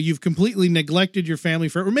you've completely neglected your family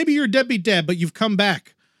or maybe you're a deadbeat dad, but you've come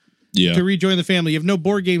back Yeah. to rejoin the family. You have no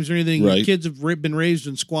board games or anything. Your Right. kids have been raised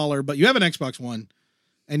in squalor, but you have an Xbox One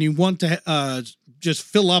and you want to just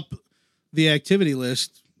fill up the activity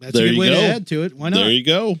list. That's There a good you way go. to add to it. Why not? There you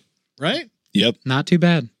go. Right? Yep. Not too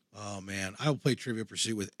bad. Oh man, I will play Trivia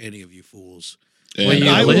Pursuit with any of you fools. And Well, you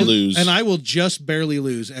I will live- lose. And I will just barely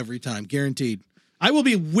lose every time, guaranteed. I will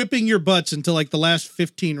be whipping your butts until like the last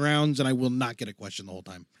 15 rounds, and I will not get a question the whole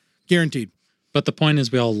time. Guaranteed. But the point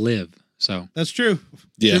is we all live. So That's true.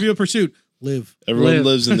 Yeah. Trivia Pursuit. Live. Everyone live.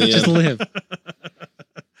 lives in the Just end. live.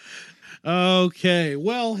 Okay.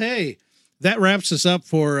 Well, hey, that wraps us up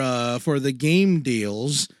for the game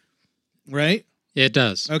deals, right? It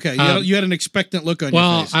does. Okay. Um, You had an expectant look on your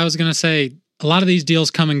Well, face. I was going to say a lot of these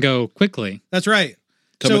deals come and go quickly. That's right.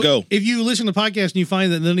 Come and go. If you listen to the podcast and you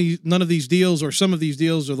find that none of these deals or some of these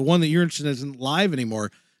deals or the one that you're interested in isn't live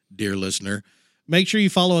anymore, dear listener, make sure you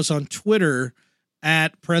follow us on Twitter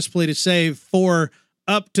at Press Play to Save for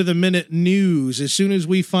up to the minute news. As soon as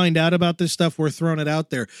we find out about this stuff, we're throwing it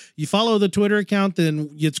out there. You follow the Twitter account,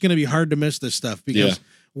 then it's going to be hard to miss this stuff because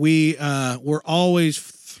we're always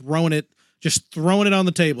throwing it on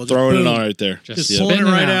the table. Just Throwing it boom. on right there. Just Yeah. pulling it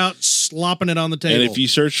Spitting it right out. out, slopping it on the table. And if you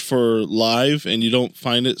search for live and you don't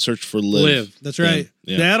find it, search for live. That's right.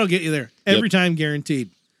 Yeah. That'll get you there every time, guaranteed.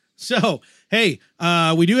 So, hey,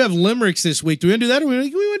 we do have limericks this week. Do we want to do that, or we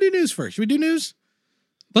want to do news first? Should we do news?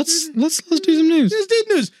 Let's do some news. Let's do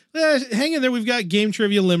news. Hang in there. We've got game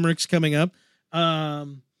trivia limericks coming up.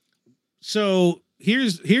 So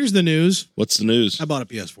here's the news. What's the news? I bought a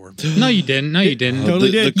PS4. No, you didn't. No, you didn't.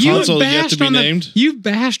 Totally did. The console yet to be named? You've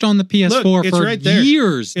bashed on the PS4 Look, it's for right there.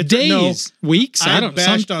 years, days, weeks. I don't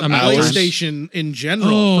bashed on hours. PlayStation in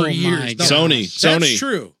general for years. my No, God. That's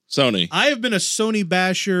true. Sony. I have been a Sony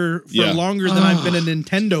basher for Yeah. longer than I've been a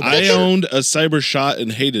Nintendo I basher. owned a Cyber Shot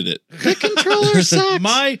and hated it. The controller sucks.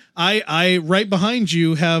 I right behind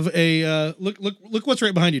you have a look what's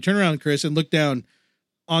right behind you. Turn around, Chris, and look down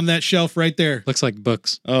on that shelf right there. Looks like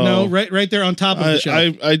books. Oh, No, right there on top of the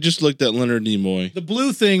shelf. I just looked at Leonard Nimoy. The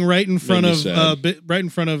blue thing right in front Made of me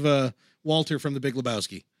sad. Walter from the Big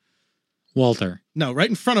Lebowski. Walter. No, right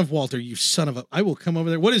in front of Walter, you son of a I will come over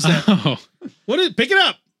there. What is that? Oh, Pick it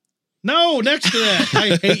up. No, next to that.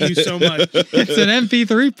 I hate you so much. it's an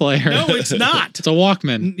MP3 player. No, it's not. It's a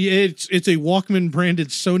Walkman. It's a Walkman branded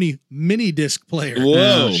Sony mini disc player.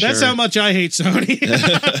 Whoa. That's Sure. how much I hate Sony.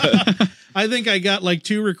 I think I got like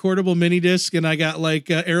 2 recordable mini discs and I got like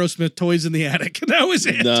Aerosmith toys in the attic. That was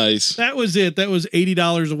it. Nice. That was it. That was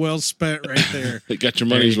 $80 well spent right there. Got your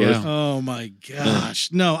There money's you go. worth. Oh my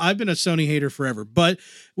gosh. No, I've been a Sony hater forever. But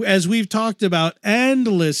as we've talked about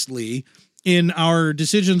endlessly in our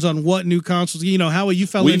decisions on what new consoles, Howie, you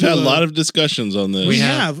fell We've into had a lot of discussions on this. We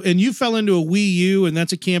have, and you fell into a Wii U, and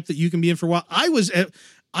that's a camp that you can be in for a while.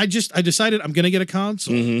 I decided I'm going to get a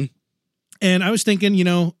console, Mm-hmm. and I was thinking,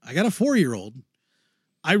 I got a 4-year-old,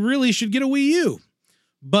 I really should get a Wii U,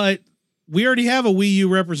 but we already have a Wii U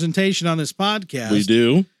representation on this podcast. We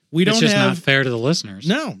do. We don't It's just have. not fair to the listeners.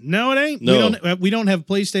 No, it ain't. No. We don't have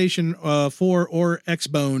PlayStation 4 or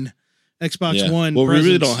Xbox One. Well, we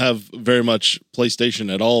really presence. don't have very much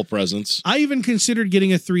PlayStation at all presence. I even considered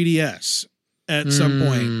getting a 3DS at some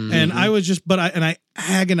point, and I was just, I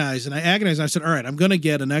agonized, and I said, all right, I'm going to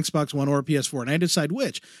get an Xbox One or a PS4, and I decide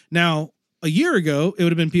which. Now, a year ago, it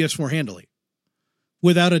would have been PS4 handily,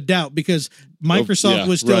 without a doubt, because Microsoft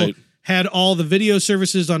was still right. had all the video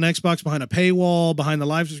services on Xbox behind a paywall, behind the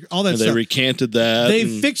live, all that And they stuff. recanted that. They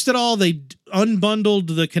and- fixed it all. They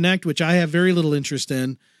unbundled the Kinect, which I have very little interest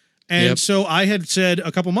in. And Yep. so I had said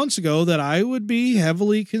a couple months ago that I would be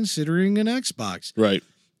heavily considering an Xbox. Right.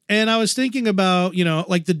 And I was thinking about,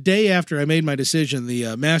 like the day after I made my decision,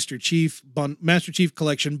 the Master Chief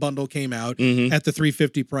Collection bundle came out Mhm. at the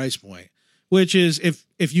 $350 price point, which is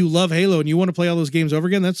if you love Halo and you want to play all those games over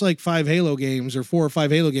again, that's like 5 Halo games or 4 or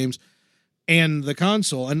 5 Halo games and the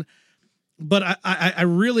console. But I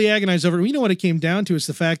really agonized over it. You know what it came down to is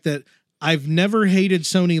the fact that I've never hated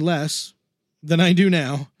Sony less than I do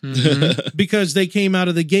now because they came out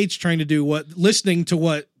of the gates trying to listening to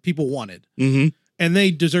what people wanted. Mm-hmm. And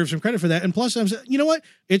they deserve some credit for that. And plus, I'm saying, you know what?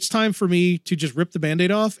 It's time for me to just rip the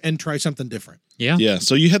Band-Aid off and try something different. Yeah. Yeah.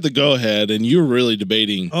 So you had the go ahead, and you were really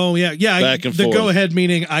debating. Oh, yeah. Yeah. Back and the forth. go-ahead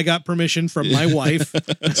meaning I got permission from my wife.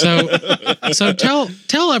 So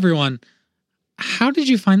tell everyone, how did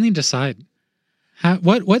you finally decide?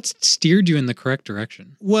 What steered you in the correct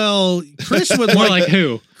direction? Well, Chris would More like like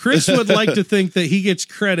who? Chris would like to think that he gets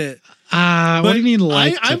credit. What do you mean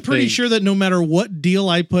like? I'm pretty sure that no matter what deal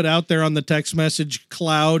I put out there on the text message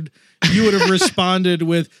cloud, you would have responded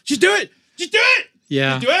with, just do it. Just do it.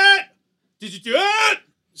 Yeah. Do it. Did you do it?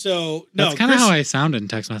 So, no. That's kind of Chris- how I sound in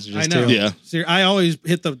text messages I know. too. Yeah. See, I always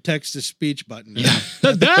hit the text to speech button. Yeah.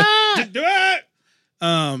 Just do it.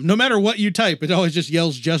 No matter what you type, it always just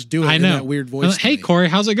yells, just do it. I in know. that weird voice. Hey, to me. Corey,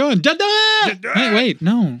 how's it going? Just do it! do Hey, it! wait,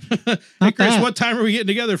 no. Hey, Not Chris, that. what time are we getting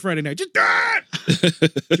together Friday night? Just do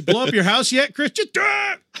it. Did you blow up your house yet, Chris? Just do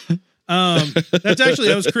it.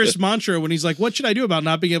 That was Chris' mantra when he's like, what should I do about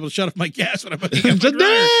not being able to shut off my gas when I'm hooking up my Just do dryer?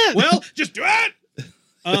 it! Well, just do it.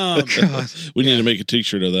 We need to make a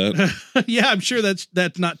T-shirt of that. Yeah, I'm sure that's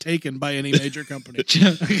not taken by any major company.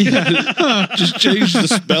 Yeah. Just change the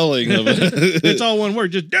spelling of it. It's all one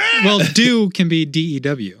word. Just do it. Well, do can be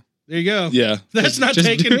DEW. There you go. Yeah. That's not Just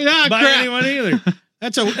taken do- Ah, by crap. anyone either.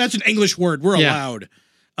 That's an English word. We're Yeah. allowed.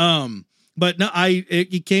 But no,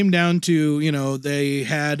 it came down to, they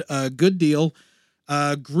had a good deal.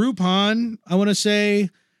 Groupon, I want to say,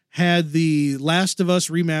 had the Last of Us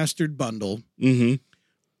remastered bundle, Mm-hmm.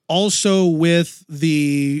 also with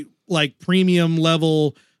the like premium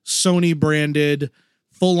level Sony branded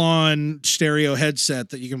full on stereo headset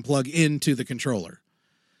that you can plug into the controller.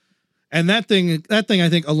 And that thing I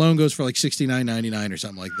think alone goes for like $69.99 or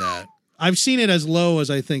something like that. I've seen it as low as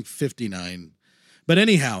I think $59. But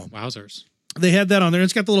anyhow, Wowzers. they had that on there.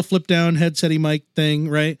 It's got the little flip down headset mic thing,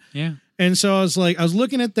 right? Yeah. And so I was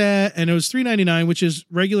looking at that, and it was $399, which is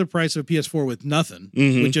regular price of a PS4 with nothing,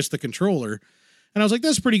 with just the controller. And I was like,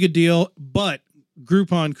 that's a pretty good deal. But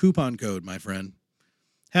Groupon coupon code, my friend,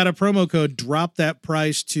 had a promo code, drop that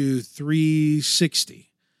price to $360.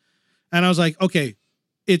 And I was like, okay,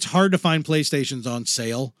 it's hard to find PlayStations on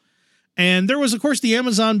sale. And there was, of course, the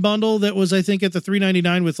Amazon bundle that was, I think, at the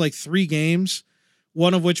 $399 with like 3 games,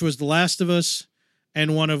 one of which was The Last of Us,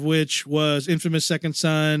 and one of which was Infamous Second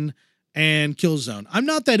Son and Killzone. I'm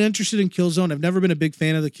not that interested in Killzone. I've never been a big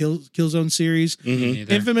fan of the Killzone series.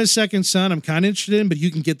 Neither. Infamous Second Son, I'm kind of interested in, but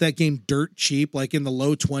you can get that game dirt cheap, like in the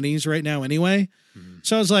low 20s right now anyway.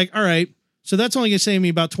 So I was like, all right, so that's only going to save me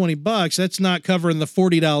about $20. That's not covering the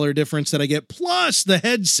 $40 difference that I get plus the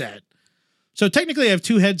headset. So technically I have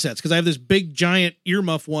 2 headsets because I have this big giant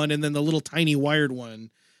earmuff one and then the little tiny wired one,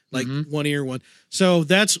 like one ear one. So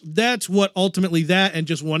that's what ultimately that and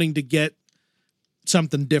just wanting to get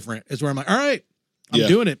something different is where I'm like, all right, I'm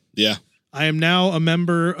doing it. Yeah. I am now a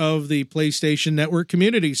member of the PlayStation Network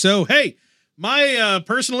community. So, hey, my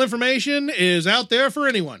personal information is out there for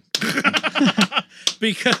anyone.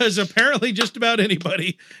 Because apparently just about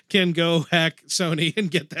anybody can go hack Sony and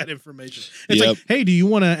get that information. It's like, hey, do you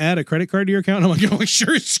want to add a credit card to your account? I'm like, oh,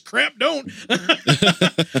 sure, crap, don't.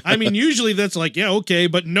 I mean, usually that's like, yeah, okay,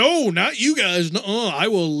 but no, not you guys. No, I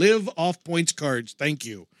will live off points cards. Thank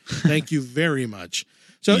you. Thank you very much.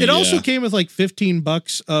 So it also came with like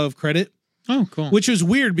 $15 of credit. Oh, cool. Which was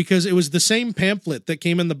weird because it was the same pamphlet that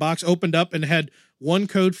came in the box, opened up and had one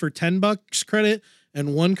code for $10 credit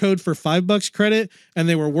and one code for $5 credit, and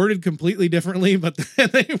they were worded completely differently, but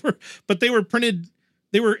they were printed,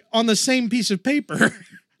 they were on the same piece of paper.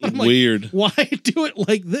 I'm like, weird. Why do it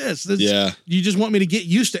like this? Yeah. You just want me to get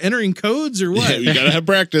used to entering codes or what? Yeah, you gotta have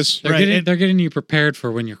practice. They're getting you prepared for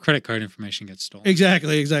when your credit card information gets stolen.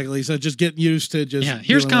 Exactly. So just get used to just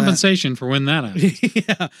here's compensation for when that happens.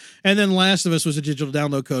 Yeah. And then Last of Us was a digital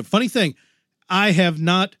download code. Funny thing, I have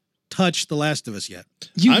not touched The Last of Us yet.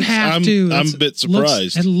 You have to. I'm a bit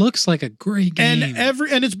surprised. It looks like a great game.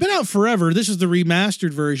 And it's been out forever. This is the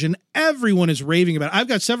remastered version. Everyone is raving about it. I've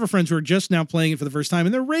got several friends who are just now playing it for the first time,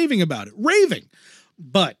 and they're raving about it. Raving.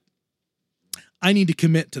 But I need to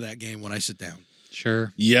commit to that game when I sit down.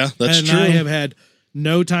 Sure. Yeah, that's true. I have had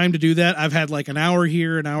no time to do that. I've had like an hour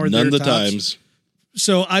here, an hour there. None of the tops. times.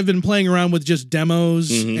 So I've been playing around with just demos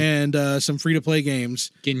and some free-to-play games.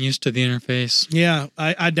 Getting used to the interface. Yeah,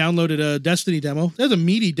 I downloaded a Destiny demo. There's a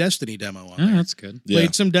meaty Destiny demo on there. That's good.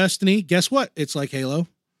 Played some Destiny. Guess what? It's like Halo.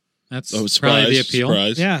 That's surprise, probably the appeal.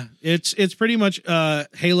 Surprise. Yeah, it's pretty much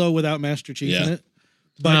Halo without Master Chief in it.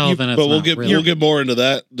 But we'll get more into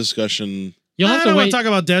that discussion. You'll have I to don't wait. want to talk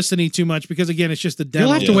about Destiny too much because again, it's just the demo.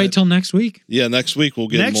 You'll have to wait till next week. Yeah, next week we'll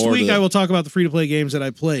get next more. Next week I will talk about the free-to-play games that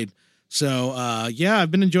I played. So,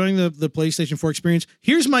 I've been enjoying the PlayStation 4 experience.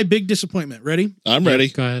 Here's my big disappointment. Ready? I'm ready.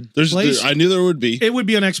 Go ahead. I knew there would be. It would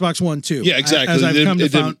be on Xbox One, too. Yeah, exactly.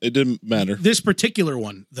 It didn't matter. This particular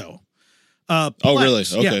one, though. Plex, oh, really?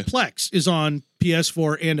 Okay. Yeah, Plex is on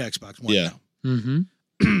PS4 and Xbox One now.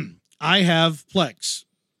 Mm-hmm. I have Plex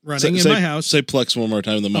running in my house. Say Plex one more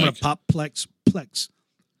time in the mic. I'm going to pop Plex. Plex.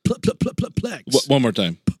 One more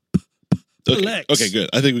time. Okay. Okay, good.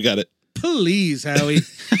 I think we got it. Please, Howie.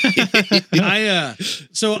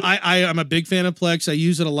 I'm a big fan of Plex. I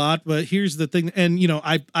use it a lot, but here's the thing. And,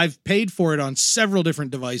 I've paid for it on several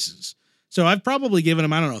different devices. So I've probably given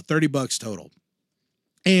them, I don't know, $30 total.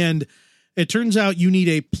 And it turns out you need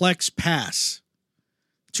a Plex Pass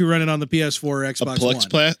to run it on the PS4 or Xbox One.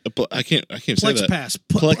 Pass? I can't say that. Pass.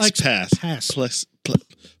 Plex Pass. Pass.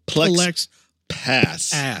 Plex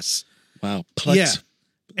Pass. Ass. Wow. Plex. Yeah.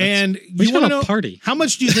 And we you want to know party. How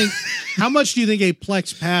much do you think? How much do you think a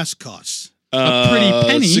Plex Pass costs? A pretty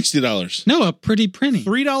penny. $60. No, a pretty penny.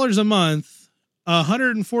 $3 a month,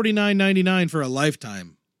 $149.99 for a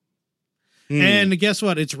lifetime. And guess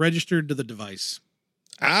what? It's registered to the device.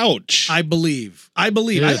 Ouch. I believe.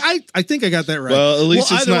 Yeah. I think I got that right. Well, at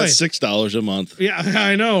least it's not way, $6 a month. Yeah,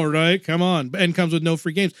 I know, right? Come on. And comes with no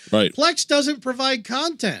free games. Right. Plex doesn't provide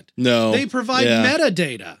content. No. They provide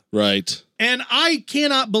metadata. Right. And I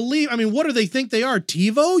cannot believe, what do they think they are?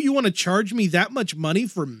 TiVo? You want to charge me that much money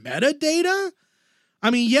for metadata?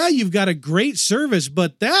 You've got a great service,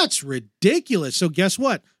 but that's ridiculous. So guess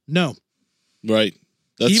what? No. Right.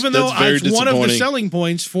 Even though it's one of the selling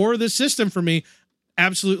points for this system for me,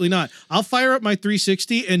 absolutely not. I'll fire up my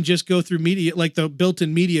 360 and just go through media, like the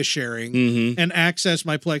built-in media sharing, and access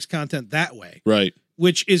my Plex content that way. Right.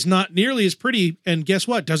 Which is not nearly as pretty. And guess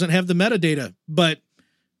what? Doesn't have the metadata, but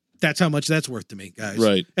That's how much that's worth to me, guys.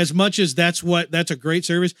 Right. As much as that's a great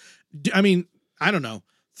service. I mean, I don't know.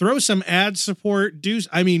 Throw some ad support.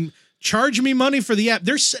 Charge me money for the app.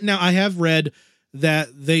 Now I have read that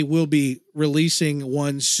they will be releasing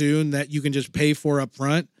one soon that you can just pay for up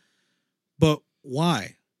front. But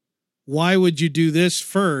why? Why would you do this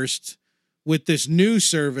first with this new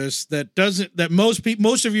service that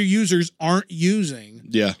most of your users aren't using?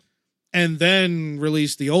 Yeah. And then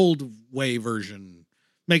release the old way version?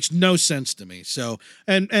 Makes no sense to me. So,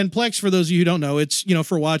 and Plex, for those of you who don't know, it's,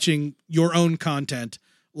 for watching your own content,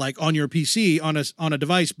 like on your PC on a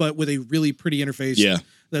device, but with a really pretty interface. Yeah.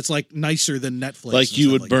 That's like nicer than Netflix. Like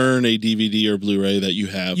you would burn a DVD or Blu-ray that you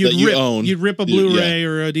have you own. You'd rip a Blu-ray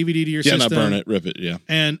or a DVD to your system. Yeah, not burn it, rip it. Yeah.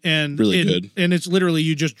 And really good. And it's literally,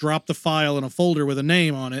 you just drop the file in a folder with a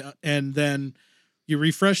name on it, and then you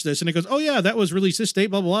refresh this and it goes, oh yeah, that was released this date,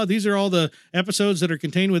 blah, blah, blah. These are all the episodes that are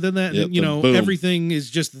contained within that. Yep, and, everything is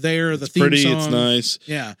just there. The theme pretty, song. it's nice.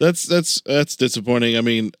 Yeah. That's disappointing. I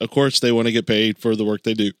mean, of course they want to get paid for the work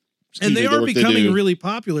they do. And they are becoming really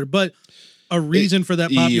popular, but a reason for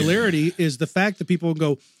that popularity is the fact that people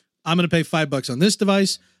go, I'm going to pay $5 on this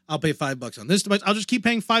device. I'll pay $5 on this device. I'll just keep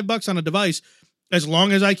paying $5 on a device as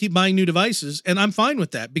long as I keep buying new devices. And I'm fine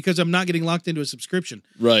with that because I'm not getting locked into a subscription.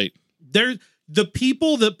 Right. The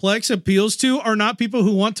people that Plex appeals to are not people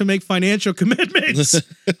who want to make financial commitments.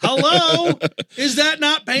 Hello? Is that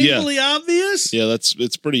not painfully obvious? Yeah,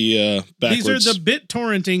 it's pretty backwards. These are the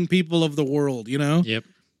BitTorrenting people of the world, Yep.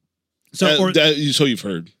 So you've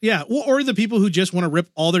heard. Yeah, or the people who just want to rip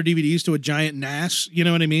all their DVDs to a giant NAS, you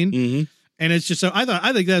know what I mean? Mm-hmm. And it's just,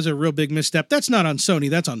 I think that's a real big misstep. That's not on Sony,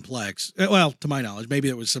 that's on Plex. Well, to my knowledge, maybe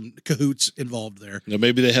there was some cahoots involved there. Now,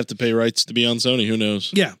 maybe they have to pay rights to be on Sony, who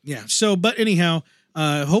knows? Yeah. So, but anyhow,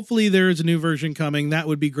 hopefully there is a new version coming. That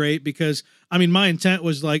would be great because, my intent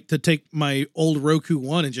was like to take my old Roku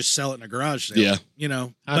One and just sell it in a garage sale. Yeah.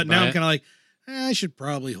 But now I'm kind of like, I should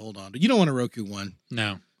probably hold on to. You don't want a Roku One.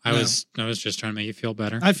 No. I was just trying to make you feel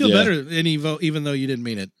better. I feel better in Evo, even though you didn't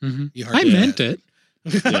mean it. Mm-hmm. I meant it.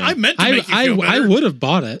 I meant to make you feel better. I would have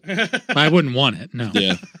bought it. But I wouldn't want it. No.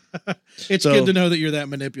 Yeah. It's good to know that you're that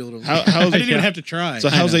manipulative. I didn't even have to try. So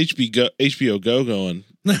how's HBO Go going?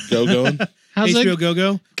 Going? How's HBO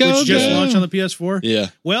Go? Which just launched on the PS4? Yeah.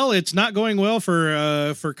 Well, it's not going well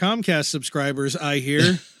for Comcast subscribers, I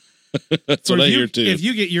hear. That's what I hear too. If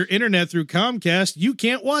you get your internet through Comcast, you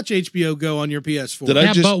can't watch HBO Go on your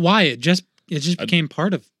PS4. But why? It just became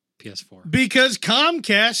part of PS4. Because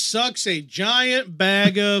Comcast sucks a giant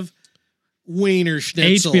bag of wiener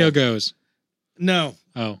schnitzel. HBO Goes. No.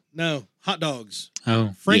 Oh. No. Hot dogs.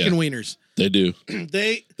 Oh. Frankenwieners. They do.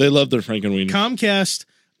 They love their Frankenwieners. Comcast,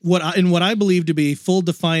 what I believe to be full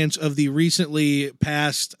defiance of the recently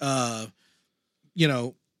passed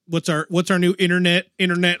what's our new internet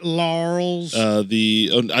laurels? I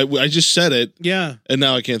just said it. Yeah. And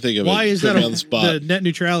now I can't think of it. Why is that on the spot? The net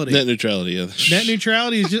neutrality? Net neutrality, yeah. Net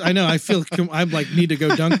neutrality is just, I know, I feel I'm like need to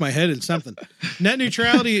go dunk my head in something. Net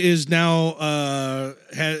neutrality is now a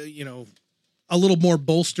little more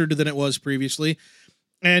bolstered than it was previously.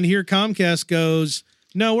 And here Comcast goes,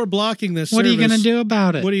 no, we're blocking this What service. are you going to do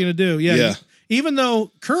about it? What are you going to do? Yeah. Even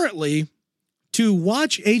though currently to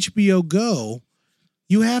watch HBO Go,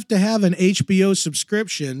 you have to have an HBO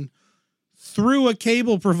subscription through a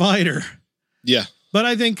cable provider. Yeah. But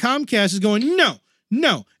I think Comcast is going,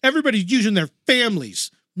 no, everybody's using their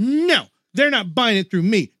families. No, they're not buying it through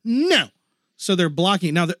me. No. So they're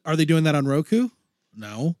blocking. Now, are they doing that on Roku?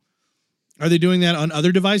 No. Are they doing that on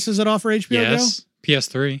other devices that offer HBO yes. Go?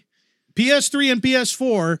 PS3. PS3 and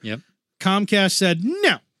PS4. Yep. Comcast said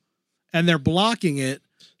no. And they're blocking it.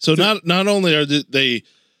 So not only are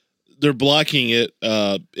they're blocking it,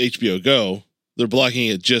 HBO Go, they're blocking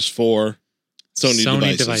it just for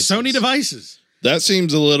Sony devices. Sony devices. That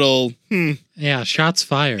seems a little Yeah, shots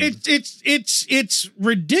fired. It's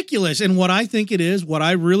ridiculous. And what I think it is, what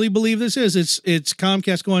I really believe this is, it's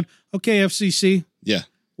Comcast going, okay, FCC. Yeah.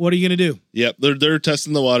 What are you going to do? Yep, they're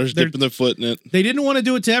testing the waters, dipping their foot in it. They didn't want to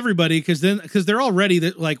do it to everybody because they're already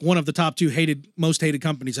like one of the top 2 most hated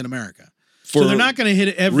companies in America. So they're not going to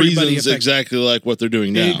hit everybody. Reasons exactly like what they're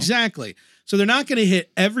doing now. Exactly. So they're not going to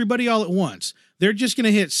hit everybody all at once. They're just going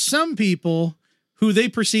to hit some people who they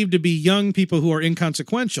perceive to be young people who are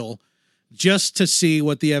inconsequential, just to see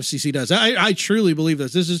what the FCC does. I truly believe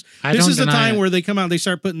this. This is the time where they come out and they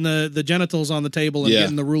start putting the genitals on the table and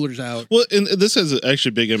getting the rulers out. Well, and this has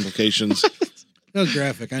actually big implications. That was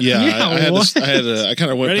graphic. I know. Yeah, I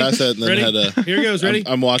kind of went past that and then had a... Here it goes. Ready?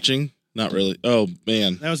 I'm watching. Not really. Oh,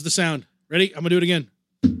 man. That was the sound. Ready? I'm going to do it again.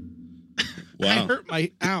 Wow. I hurt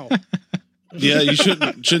my... Ow. Yeah, you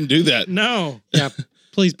shouldn't do that. No. Yeah.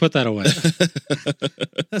 Please put that away.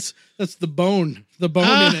 That's the bone. The bone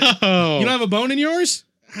in it. Oh. You don't have a bone in yours?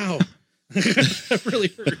 Ow. That really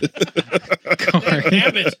hurt. Corey.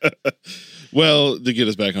 Damn it. Well, to get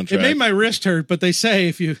us back on It track. made my wrist hurt, but they say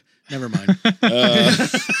if you... Never mind.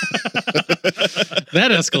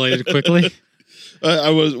 That escalated quickly. what I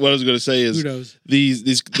was going to say is Who knows?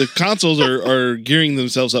 the consoles are gearing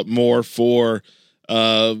themselves up more for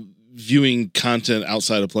viewing content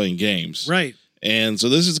outside of playing games. Right. And so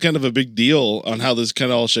this is kind of a big deal on how this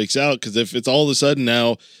kind of all shakes out, because if it's all of a sudden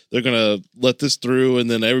now they're going to let this through and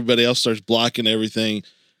then everybody else starts blocking everything,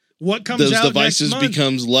 What comes those out devices next month?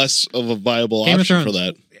 becomes less of a viable Game of option for Thrones.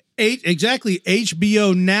 that. Exactly.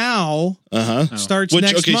 HBO Now Uh-huh. Oh. starts Which,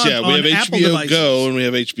 next okay, month so yeah, we on have Apple HBO devices. Go and we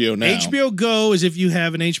have HBO Now. HBO Go is if you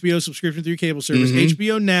have an HBO subscription through your cable service. Mhm.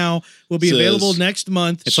 HBO Now will be Says, available next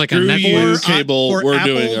month. It's like a Screw you, Netflix. cable. for We're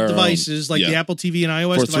Apple doing our own. devices like the Yeah. Apple TV and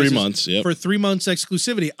iOS For devices 3 months. Yep. for 3 months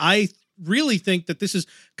exclusivity. I really think that this is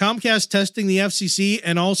Comcast testing the FCC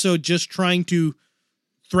and also just trying to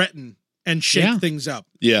threaten and shake Yeah. things up.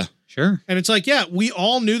 Yeah. Sure. And it's like, yeah, we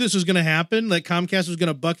all knew this was going to happen. Like Comcast was going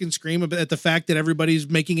to buck and scream at the fact that everybody's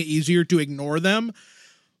making it easier to ignore them.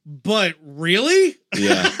 But really?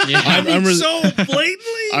 Yeah. Yeah. I mean, I'm really- so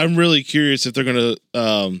blatantly? I'm really curious if they're going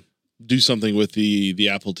to do something with the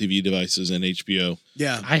Apple TV devices and HBO.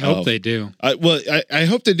 Yeah. I hope Oh. they do. I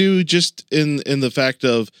hope they do, just in the fact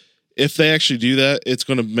of, if they actually do that, it's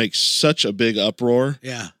going to make such a big uproar.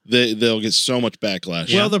 Yeah. They'll get so much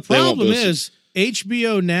backlash. Well, the They won't problem boost it. is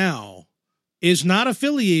HBO Now is not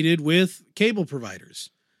affiliated with cable providers.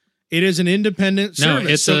 It is an independent No,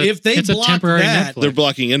 service. it's So a if they it's a block temporary that, Netflix. they're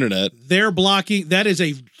blocking internet. they're blocking. That is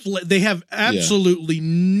they have absolutely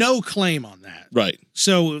no claim on that. Right.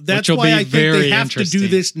 So that's will why be I think very they have to do interesting.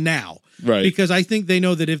 this now. Right. Because I think they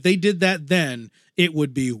know that if they did that then, it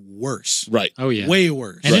would be worse. Right. Oh yeah. Way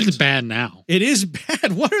worse. And Right. it's bad now. It is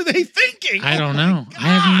bad. What are they thinking? I don't Oh my know. I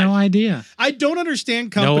have no God. idea. I don't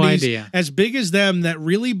understand No companies idea. as big as them that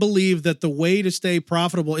really believe that the way to stay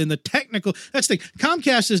profitable in the technical, that's the thing.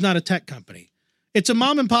 Comcast is not a tech company. It's a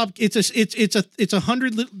mom and pop. It's a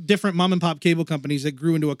 100 different mom and pop cable companies that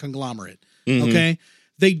grew into a conglomerate. Mhm. Okay.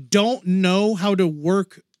 They don't know how to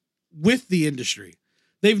work with the industry.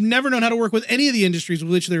 They've never known how to work with any of the industries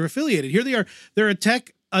with which they're affiliated. Here they are. They're a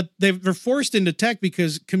tech. They're forced into tech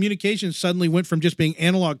because communications suddenly went from just being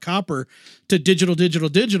analog copper to digital.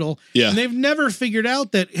 Yeah. And they've never figured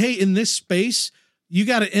out that, hey, in this space, you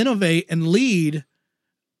got to innovate and lead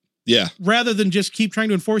Yeah. rather than just keep trying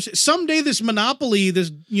to enforce it. Someday this monopoly,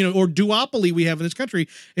 this, or duopoly we have in this country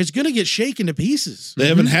is going to get shaken to pieces. They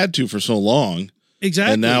haven't had to for so long.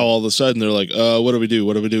 Exactly. And now all of a sudden they're like, what do we do?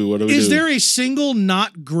 What do we do? What do we do? Is there a single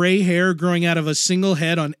not gray hair growing out of a single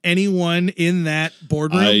head on anyone in that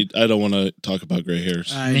boardroom? I don't want to talk about gray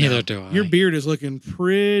hairs. I Neither know. do I. Your beard is looking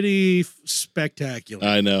pretty spectacular.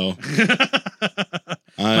 I know.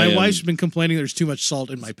 My wife's been complaining there's too much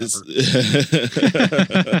salt in my pepper.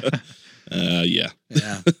 Yeah.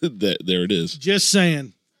 Yeah. There it is. Just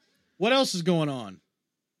saying. What else is going on?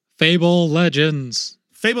 Fable Legends.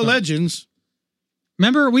 Fable Legends.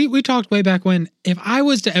 Remember, we talked way back when, if I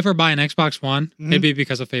was to ever buy an Xbox One, Mhm. it'd be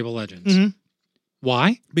because of Fable Legends. Mhm.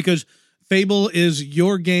 Why? Because Fable is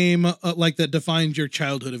your game like that defines your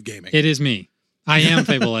childhood of gaming. It is me. I am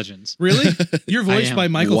Fable Legends. Really? You're voiced am. by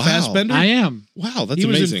Michael Wow. Fassbender? I am. Wow, that's He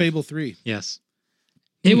was amazing. in Fable 3. Yes.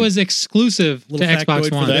 It was exclusive to Little factoid Xbox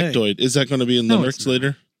for One. the- Factoid. Is that going to be in No, Limericks it's not.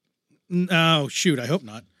 later? Oh, shoot. I hope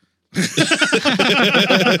not.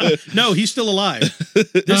 No, he's still alive.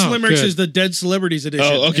 This Oh, Limericks good. is the Dead Celebrities edition.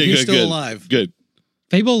 Oh, and okay, he's good, still good. alive. Good.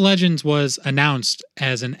 Fable Legends was announced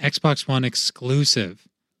as an Xbox One exclusive.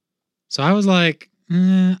 So I was like,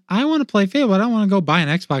 I want to play Fable. I don't want to go buy an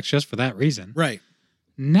Xbox just for that reason. Right.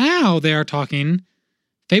 Now they are talking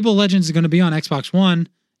Fable Legends is going to be on Xbox One.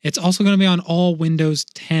 It's also going to be on all Windows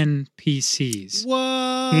 10 PCs.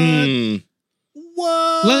 What? Hmm.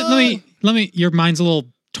 What? Let me, your mind's a little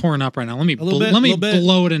torn up right now. Let me little bit, let me little bit.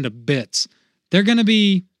 blow it into bits. They're going to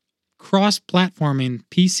be cross-platforming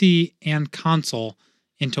PC and console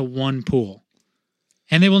into one pool.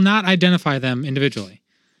 And they will not identify them individually.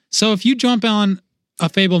 So if you jump on a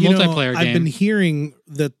Fable multiplayer I've game, been hearing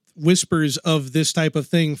the whispers of this type of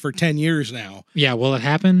thing for 10 years now. yeah, will it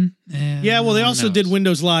happen? Yeah, well, they Who also knows? did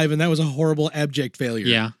Windows Live, and that was a horrible, abject failure.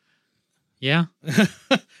 Yeah. Yeah.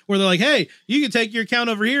 Where they're like, hey, you can take your account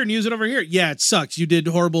over here and use it over here. Yeah, it sucks. You did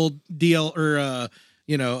horrible DL or,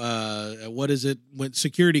 what is it? With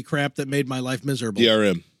security crap that made my life miserable.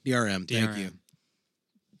 DRM. DRM. Thank DRM. you.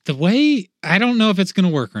 The way, I don't know if it's going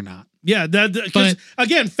to work or not. Yeah, because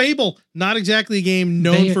again, Fable, not exactly a game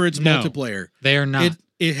known for its multiplayer. They are not.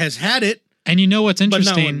 It has had it, and you know what's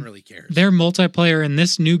interesting? But no one really cares. Their multiplayer in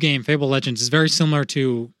this new game, Fable Legends, is very similar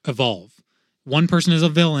to Evolve. One person is a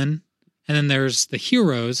villain, and then there's the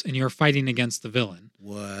heroes, and you're fighting against the villain.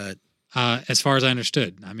 What? As far as I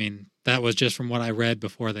understood. I mean, that was just from what I read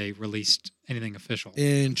before they released anything official.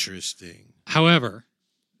 Interesting. However,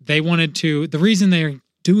 they wanted to... The reason they're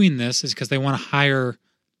doing this is because they want to hire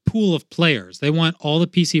pool of players. They want all the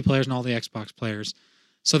PC players and all the Xbox players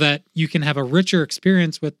so that you can have a richer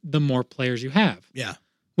experience with the more players you have. Yeah.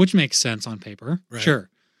 Which makes sense on paper. Right. Sure.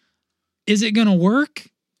 Is it going to work?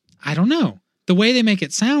 I don't know. The way they make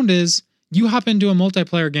it sound is you hop into a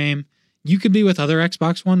multiplayer game, you could be with other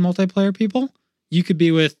Xbox One multiplayer people, you could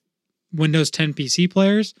be with Windows 10 PC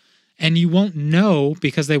players, and you won't know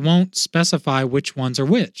because they won't specify which ones are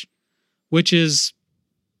which is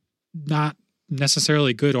not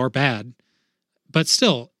necessarily good or bad. But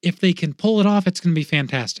still, if they can pull it off, it's going to be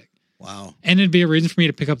fantastic. Wow. And it'd be a reason for me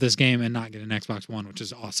to pick up this game and not get an Xbox One, which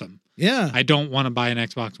is awesome. Yeah. I don't want to buy an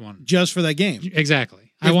Xbox One. Just for that game.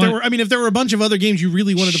 Exactly. If there were a bunch of other games you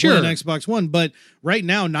really wanted to Sure. play on Xbox One, but right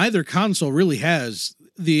now neither console really has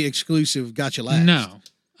the exclusive gotcha last. No.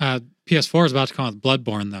 PS4 is about to come out with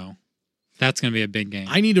Bloodborne, though. That's going to be a big game.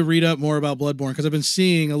 I need to read up more about Bloodborne because I've been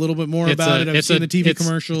seeing a little bit more about it. I've seen the TV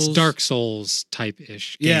commercials. It's Dark Souls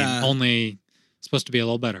type-ish game. Yeah. Only supposed to be a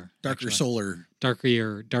little better. Darker Solar.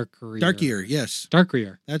 Darkier. Darkier, yes.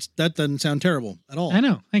 Darkier. That doesn't sound terrible at all. I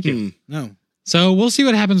know. Thank you. No. So we'll see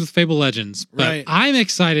what happens with Fable Legends. But Right. I'm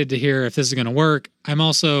excited to hear if this is going to work. I'm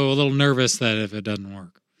also a little nervous that if it doesn't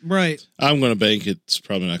work. Right. I'm going to bank it's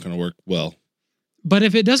probably not going to work well. But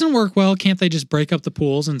if it doesn't work well, can't they just break up the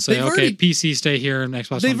pools and say, They've PC stay here and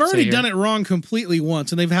Xbox One They've stay already here? done it wrong completely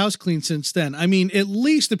once, and they've house cleaned since then. I mean, at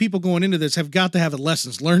least the people going into this have got to have a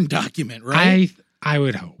lessons learned document, right? I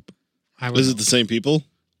would hope. Is it the same people?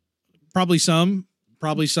 Probably some,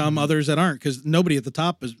 others that aren't, because nobody at the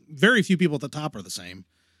top very few people at the top are the same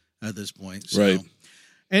at this point. So. Right.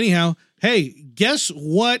 Anyhow, hey, guess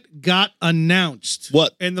what got announced?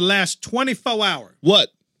 What? In the last 24 hours? What?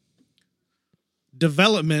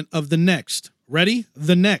 Development of the next. Ready?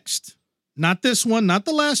 The next. Not this one, not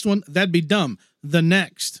the last one. That'd be dumb. The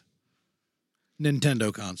next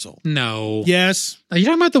Nintendo console. No. Yes. Are you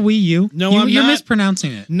talking about the Wii U? No, You're not.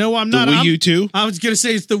 mispronouncing it. No, I'm The not. Wii U 2? I was going to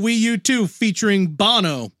say it's the Wii U 2 featuring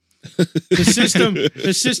Bono.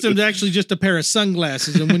 The system's actually just a pair of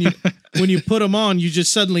sunglasses, and when you put them on, you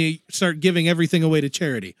just suddenly start giving everything away to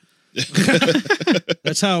charity.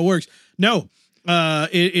 That's how it works. No,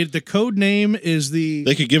 the code name is the.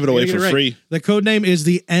 They could give it away for free. The code name is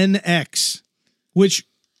the NX, which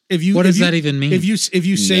what does that even mean? If you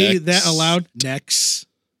say Nex. that aloud, Nex,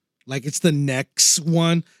 like it's the next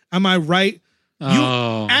one. Am I right?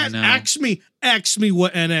 No. Ask me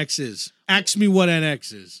what NX is. Ask me what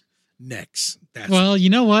NX is. Nex. Well, you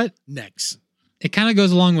know what? Nex. It kind of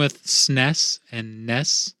goes along with SNES and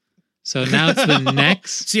NES. So now it's the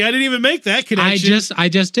NEX. See, I didn't even make that connection. I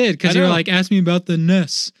just did because I you're know. like, ask me about the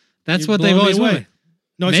NES. That's You're what they've blowing me always away. wanted.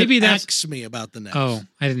 No, Maybe that's that's- ask me about the Nex. Oh,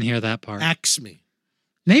 I didn't hear that part. Ask me.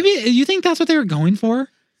 Maybe you think that's what they were going for?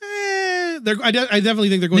 I definitely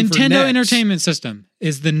think they're going for Nintendo Nex. Entertainment System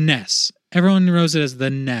is the NES. Everyone knows it as the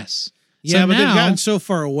NES. Yeah, So but they've now- gotten so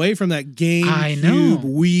far away from that GameCube, I know.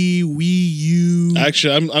 Wii U.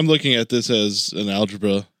 Actually, I'm looking at this as an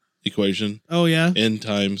algebra equation. Oh yeah. N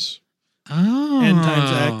times. Oh. N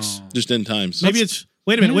times X. Just N times. Maybe it's.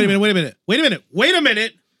 Wait a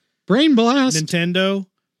minute. Brain blast. Nintendo,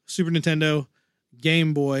 Super Nintendo,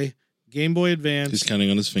 Game Boy, Game Boy Advance, He's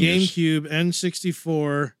counting on his fingers. GameCube,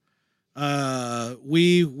 N64,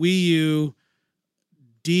 Wii U,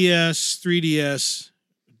 DS, 3DS,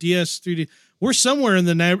 DS, 3D. We're somewhere in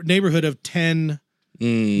the neighborhood of 10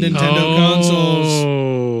 Nintendo consoles.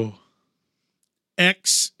 Oh.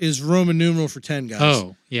 X is Roman numeral for 10, guys.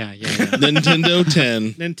 Oh, yeah. Nintendo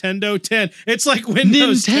 10. Nintendo 10. It's like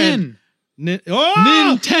Windows 10.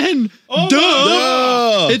 Nintendo. Oh,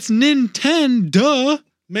 Duh! It's Nintendo.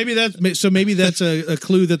 Maybe that's a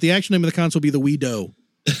clue that the actual name of the console will be the Wii Dough.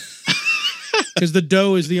 Because the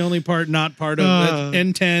dough is the only part not part of that's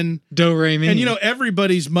N10. Do re mi. And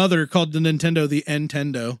everybody's mother called the Nintendo the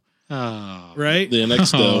Nintendo, Oh. right? The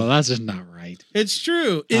NX Oh, though. that's just not right. It's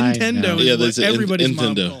true. I Nintendo know. is Yeah, what there's everybody's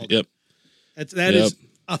mom Nintendo. called. Yep. That is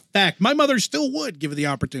a fact. My mother still would give it the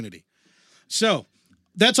opportunity. So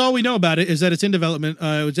that's all we know about it is that it's in development.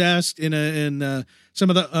 It was asked in some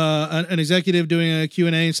of the an executive doing a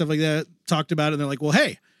Q&A and stuff like that talked about it, and they're like, well,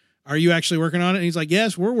 hey, Are you actually working on it? And he's like,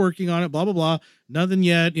 yes, we're working on it, blah, blah, blah. Nothing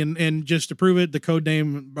yet. And just to prove it, the code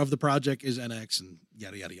name of the project is NX and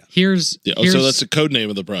yada, yada, yada. Here's so that's the code name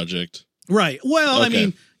of the project. Right. Well, I Okay.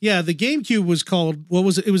 mean, yeah, the GameCube was called, what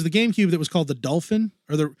was it? It was the GameCube that was called the Dolphin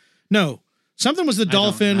something was the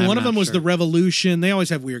Dolphin. I'm One of not them was sure. the Revolution. They always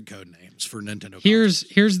have weird code names for Nintendo. Here's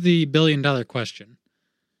the $1 billion question.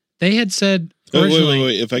 They had said originally,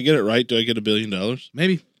 Wait. If I get it right, do I get $1 billion?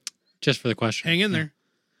 Maybe. just for the question. Hang in there.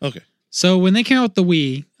 Okay. So when they came out with the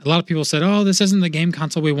Wii, a lot of people said, "Oh, this isn't the game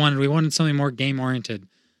console we wanted. We wanted something more game oriented."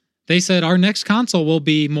 They said our next console will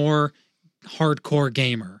be more hardcore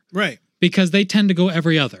gamer Right. because they tend to go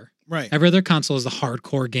every other. Right. Every other console is the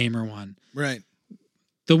hardcore gamer one. Right.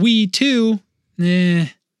 The Wii 2, not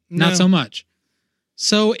No. so much.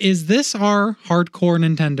 So is this our hardcore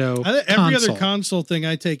Nintendo Every console? other console thing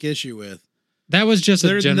I take issue with. That was just a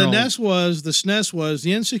The general. NES was, the SNES was,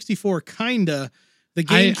 the N64 kinda, the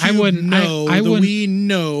GameCube I wouldn't- no, I the wouldn't- Wii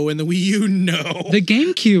no, and the Wii U no. The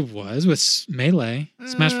GameCube was with Melee,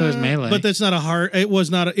 Smash Bros. Melee. But that's not a hard. It was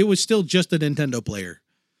not. It was still just a Nintendo player.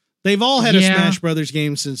 They've all had a Yeah. Smash Brothers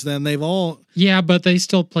game since then. They've all. Yeah, but they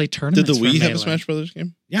still play tournaments. Did the Wii for have a Melee. Smash Brothers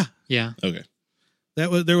game? Yeah, Okay.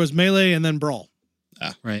 There was Melee and then Brawl.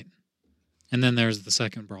 right. And then there's the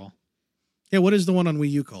second Brawl. Yeah, what is the one on Wii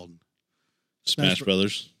U called? Smash Smash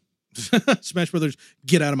Brothers. Smash Brothers.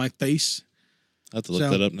 Get out of my face. I have to look So-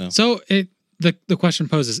 that up now. So the question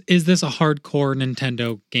poses: is this a hardcore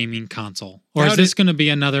Nintendo gaming console, or is Doubt this going to be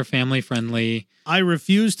another family-friendly I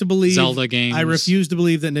refuse to believe. Zelda game? I refuse to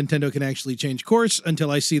believe that Nintendo can actually change course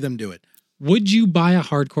until I see them do it. Would you buy a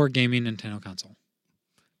hardcore gaming Nintendo console?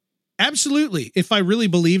 Absolutely. If I really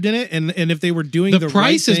believed in it, and if they were doing the price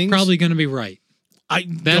right is things, probably going to be right. I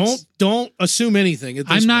That's- don't assume anything. At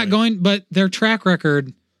this I'm not point. going, but their track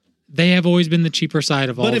record, they have always been the cheaper side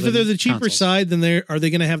of all. But if they're the cheaper consoles. side, then are they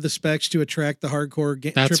going to have the specs to attract the hardcore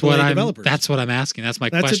that's AAA what developers? That's what I'm asking. That's my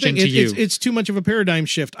That's the question thing. to you. It's too much of a paradigm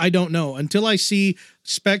shift. I don't know until I see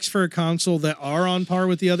specs for a console that are on par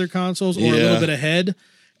with the other consoles or a Yeah. little bit ahead,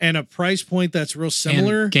 and a price point that's real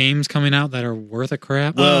similar. And games coming out that are worth a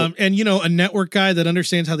crap. And a network guy that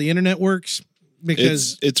understands how the internet works,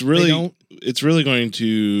 because It's they really don't. it's really going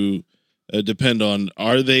to depend on,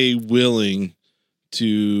 are they willing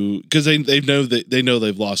to, because they know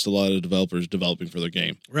they've lost a lot of developers developing for their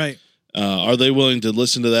game. Right. Are they willing to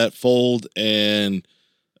listen to that fold and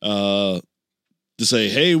to say,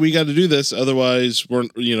 hey, we got to do this, otherwise we're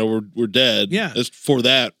dead. Yeah. It's for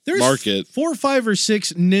that There's market. 4, 5, or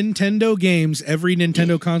 6 Nintendo games every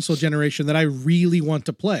Nintendo console generation that I really want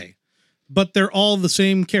to play, but they're all the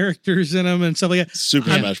same characters in them and stuff like that.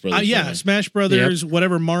 Super Smash Brothers. Yeah, right? Smash Brothers,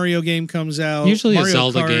 whatever Mario game comes out. Usually Mario a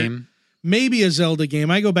Zelda Kart, game. maybe a Zelda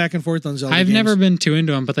game. I go back and forth on Zelda. I've games. never been too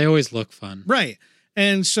into them, but they always look fun. Right.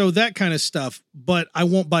 And so that kind of stuff, but I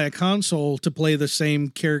won't buy a console to play the same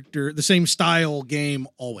character, the same style game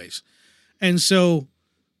always. And so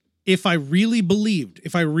if I really believed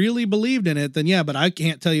in it, then yeah, but I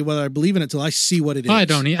can't tell you whether I believe in it till I see what it is. Well, I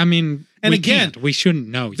don't. I mean, And we again, can't. We shouldn't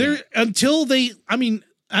know. There Yet. until they, I mean,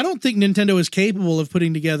 I don't think Nintendo is capable of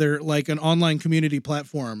putting together like an online community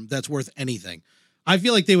platform that's worth anything. I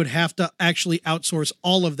feel like they would have to actually outsource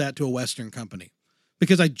all of that to a Western company,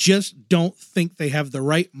 because I just don't think they have the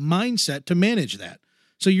right mindset to manage that.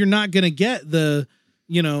 So you're not going to get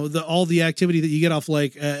all the activity that you get off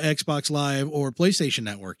like Xbox Live or PlayStation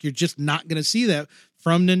Network. You're just not going to see that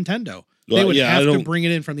from Nintendo. They Well, would yeah, have to bring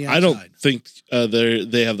it in from the outside. I don't think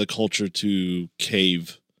they have the culture to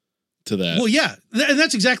cave to that. Well, yeah, and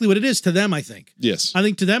that's exactly what it is to them, I think. Yes. I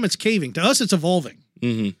think to them it's caving. To us it's evolving.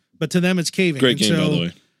 Mm-hmm. But to them it's caving. Great And game, by the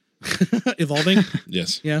way. Evolving?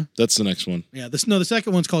 Yes. Yeah. That's the next one. Yeah. The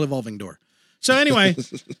second one's called Evolving Door. So anyway,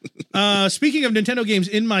 speaking of Nintendo games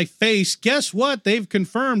in my face, guess what? They've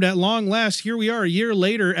confirmed at long last. Here we are a year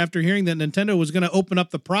later after hearing that Nintendo was going to open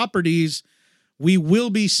up the properties. We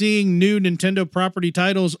will be seeing new Nintendo property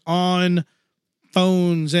titles on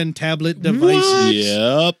phones and tablet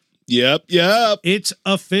devices. Yep. It's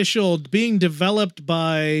official, being developed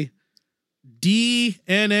by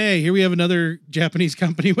DNA. Here we have another Japanese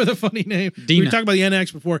company with a funny name. We were Dina. talking about the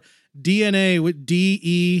NX before. DNA with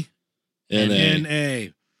DENA.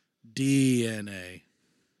 DNA.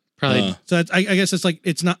 Probably. So that's, I guess it's like,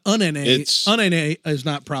 it's not un-NA. It's- Un-NA is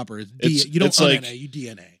not proper. It's D. It's- You don't it's un-NA, like- you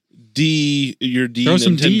DNA. Your D throw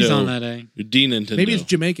some Nintendo. D's on that, eh? Your D Nintendo. Maybe it's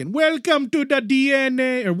Jamaican. Welcome to the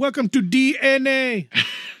DNA, or welcome to DNA.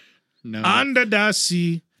 No. Under the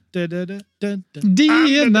sea. Da, da, da, da, da. D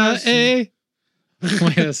Under and the the sea. A.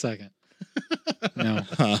 Wait a second. No.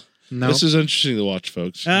 Huh. No. This is interesting to watch,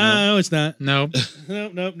 folks. No, it's not. Nope.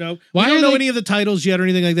 No. Why we don't are know they- any of the titles yet or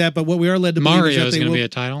anything like that, but what we are led to believe Mario is is that they going to will be a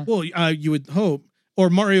title. Well, you would hope, or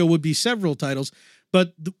Mario would be several titles,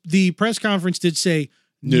 but the press conference did say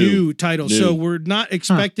new titles, so we're not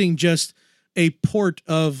expecting just a port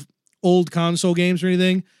of old console games or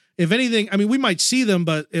anything. If anything, I mean, we might see them,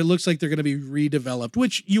 but it looks like they're going to be redeveloped,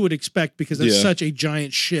 which you would expect because that's such a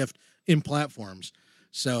giant shift in platforms.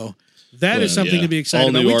 So that is something to be excited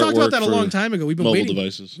about. We talked about that a long time ago. We've been waiting.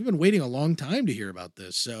 Devices. We've been waiting a long time to hear about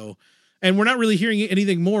this. So, and we're not really hearing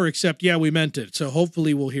anything more except, we meant it. So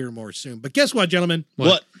hopefully we'll hear more soon. But guess what, gentlemen?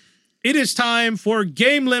 What? It is time for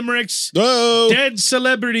Game Limericks No. Dead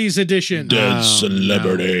Celebrities Edition. Dead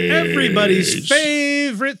celebrity. Everybody's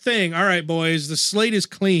favorite thing. All right, boys, the slate is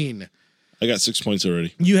clean. I got 6 points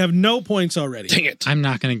already. You have no points already. Dang it. I'm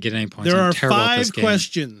not going to get any points. There I'm are terrible at this 5 game.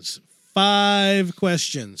 questions. 5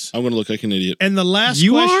 questions. I'm going to look like an idiot. And the last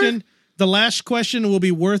You question, the last question will be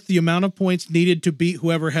worth the amount of points needed to beat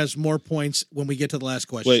whoever has more points when we get to the last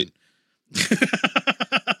question. Wait.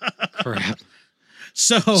 Crap.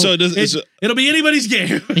 So it'll be anybody's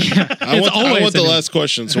game. Yeah, I want the last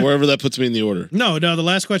question, so wherever that puts me in the order. No, the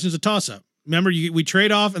last question is a toss-up. Remember, we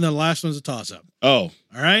trade off, and then the last one's a toss-up. Oh.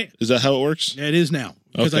 All right? Is that how it works? It is now,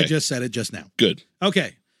 because I Okay. just said it just now. Good.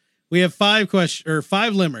 Okay. We have 5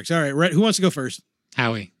 limericks. All right, who wants to go first?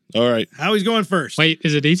 Howie. All right. Howie's going first. Wait,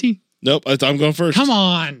 is it easy? Nope. I'm going first. Come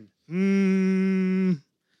on.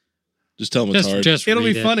 Just tell him it's hard. It'll be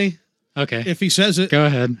read it. funny Okay. if he says it. Go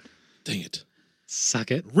ahead. Dang it.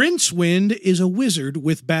 Suck it. Rincewind is a wizard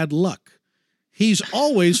with bad luck. He's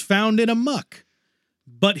always found in a muck.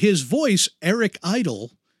 But his voice, Eric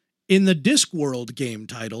Idle, in the Discworld game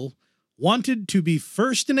title, wanted to be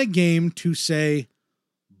first in a game to say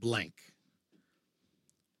blank.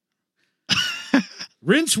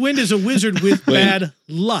 Rincewind is a wizard with bad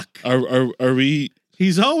luck. Are we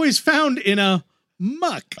He's always found in a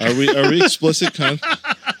muck. are we explicit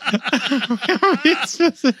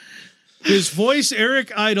His voice,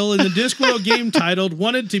 Eric Idle, in the Discworld game titled,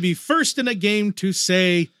 wanted to be first in a game to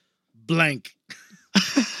say blank.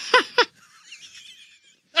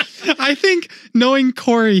 I think knowing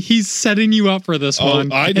Corey, he's setting you up for this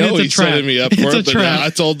one. I and know it's a he's trap. setting me up for It's a it, but trap.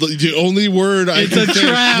 that's all the only word I It's can a think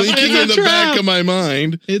trap. blinking It's a in the trap. back of my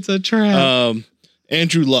mind. It's a trap.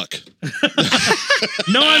 Andrew Luck.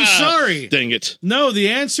 No, I'm sorry. Dang it. No, the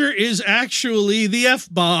answer is actually the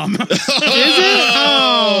F-bomb. Is it?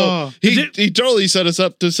 Oh. He totally set us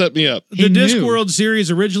up to set me up. The He knew. Discworld series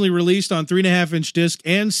originally released on 3.5-inch disc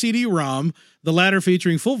and CD-ROM, the latter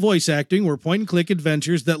featuring full voice acting, were point-and-click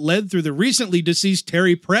adventures that led through the recently deceased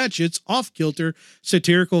Terry Pratchett's off-kilter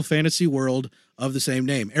satirical fantasy world of the same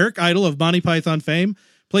name. Eric Idle of Monty Python fame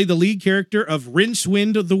played the lead character of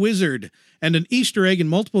Rincewind the Wizard, and an Easter egg in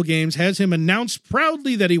multiple games has him announce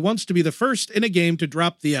proudly that he wants to be the first in a game to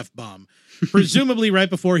drop the F-bomb, presumably right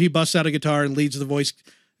before he busts out a guitar and leads the voice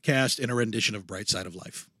cast in a rendition of Bright Side of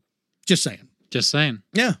Life. Just saying. Just saying.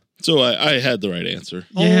 Yeah. So I had the right answer.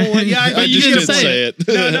 Oh, yeah. I I thought you just didn't didn't say it.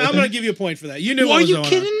 No, I'm going to give you a point for that. You knew what Are was you going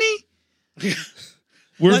kidding on. me?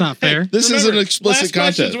 We're not fair. This is an explicit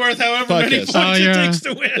last question's content. worth however many Podcast. points Oh, it yeah. takes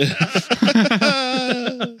to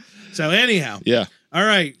win. So anyhow. Yeah. All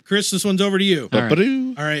right, Chris, this one's over to you. All right.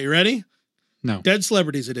 Ba-ba-doo. All right, you ready? No. Dead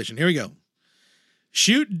Celebrities Edition. Here we go.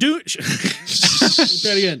 Try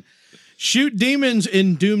it again. Shoot demons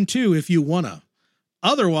in Doom 2 if you wanna.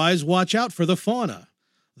 Otherwise, watch out for the fauna.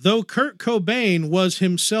 Though Kurt Cobain was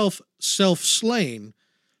himself self-slain,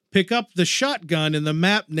 pick up the shotgun in the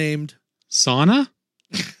map named... Sauna?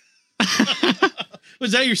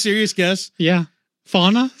 Was that your serious guess? Yeah.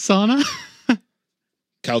 Fauna? Sauna?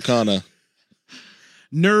 Calcana.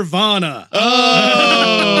 Nirvana.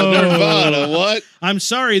 Oh, Nirvana. What? I'm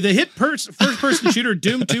sorry. The hit first-person shooter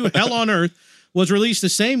Doom 2 Hell on Earth was released the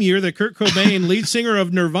same year that Kurt Cobain, lead singer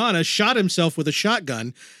of Nirvana, shot himself with a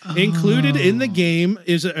shotgun. Included in the game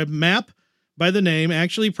is a map by the name,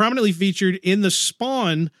 actually prominently featured in the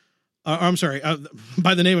Spawn.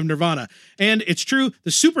 By the name of Nirvana. And it's true, the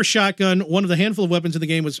super shotgun, one of the handful of weapons in the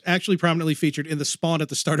game, was actually prominently featured in the Spawn at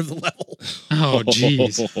the start of the level. Oh,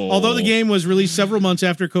 jeez. Although the game was released several months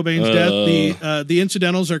after Cobain's death, the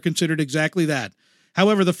incidentals are considered exactly that.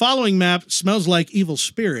 However, the following map, Smells Like Evil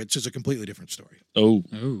Spirits, is a completely different story. Oh.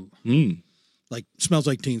 Oh. Like, Smells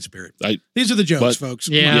Like Teen Spirit. I- These are the jokes, but- folks.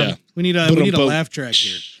 Yeah. Come on. Yeah. We need a laugh track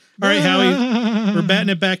here. All right, Howie, we're batting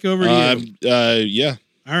it back over to you. Yeah,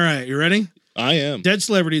 All right, you ready? I am. Dead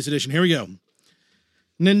Celebrities Edition. Here we go.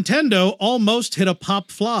 Nintendo almost hit a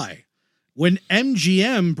pop fly when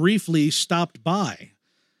MGM briefly stopped by,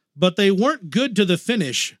 but they weren't good to the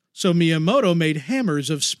finish So Miyamoto made hammers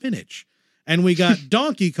of spinach. And we got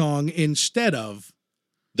Donkey Kong instead of...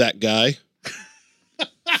 That guy.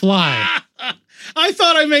 Fly. I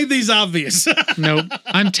thought I made these obvious. Nope.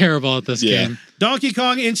 I'm terrible at this Yeah. game. Donkey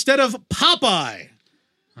Kong instead of Popeye.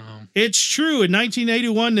 Oh. It's true. In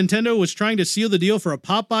 1981, Nintendo was trying to seal the deal for a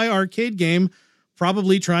Popeye arcade game,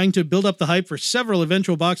 probably trying to build up the hype for several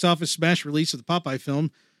eventual box office smash release of the Popeye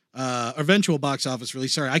film. Eventual box office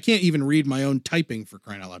release. Sorry, I can't even read my own typing for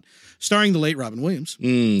crying out loud. Starring the late Robin Williams.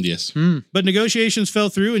 Yes. But negotiations fell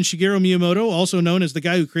through, and Shigeru Miyamoto, also known as the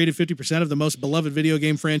guy who created 50% of the most beloved video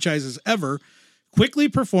game franchises ever, quickly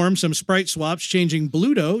performed some sprite swaps, changing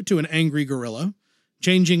Bluto to an angry gorilla,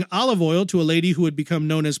 changing Olive Oil to a lady who would become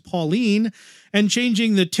known as Pauline, and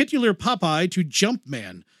changing the titular Popeye to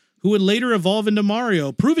Jumpman, who would later evolve into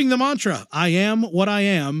Mario, proving the mantra, I am what I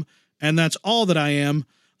am, and that's all that I am,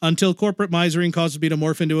 until corporate misering causes me to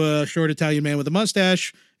morph into a short Italian man with a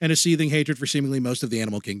mustache and a seething hatred for seemingly most of the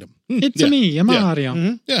animal kingdom. It's Yeah. me, I'm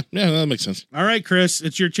Mario. Yeah, that makes sense. All right, Chris,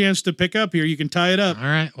 it's your chance to pick up here. You can tie it up. All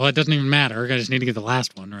right. Well, it doesn't even matter. I just need to get the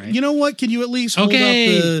last one right. You know what? Can you at least hold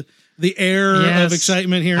Okay. up the air Yes. of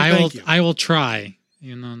excitement here? I will. Thank you. I will try.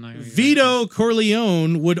 You know, not- Vito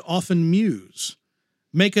Corleone would often muse,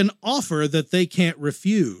 make an offer that they can't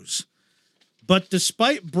refuse. But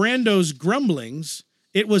despite Brando's grumblings,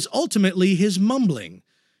 it was ultimately his mumbling,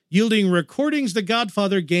 yielding recordings the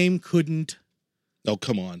Godfather game couldn't Oh,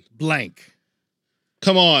 come on. blank.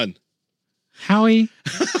 Come on. Howie.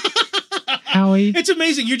 Howie. It's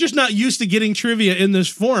amazing. You're just not used to getting trivia in this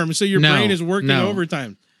form, so your No, brain is working no.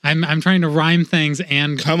 overtime. I'm trying to rhyme things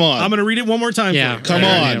and Come on. I'm going to read it one more time yeah. for you. Come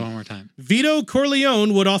I on. need it one more time. Vito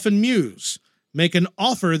Corleone would often muse, make an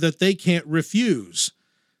offer that they can't refuse.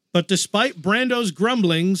 But despite Brando's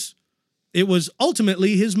grumblings, it was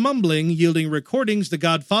ultimately his mumbling, yielding recordings the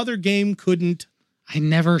Godfather game couldn't. I've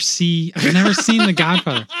never seen The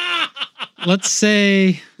Godfather. Let's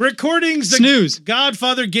say Recordings the snooze.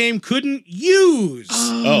 Godfather game couldn't use.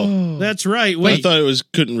 Oh. That's right. I Wait. thought it was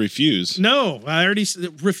couldn't refuse. No, I already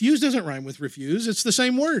refuse doesn't rhyme with refuse. It's the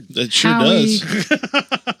same word. It sure Howie.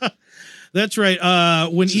 does. That's right.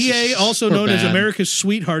 When EA, also We're known as bad. America's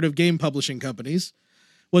sweetheart of game publishing companies,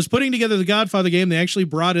 was putting together the Godfather game, they actually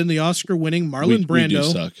brought in the Oscar-winning Marlon We do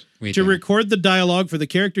Brando suck. We to do. record the dialogue for the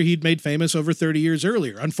character he'd made famous over 30 years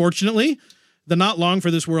earlier. Unfortunately, the not long for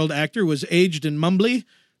this world actor was aged and mumbly,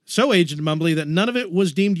 so aged and mumbly that none of it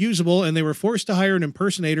was deemed usable, and they were forced to hire an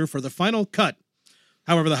impersonator for the final cut.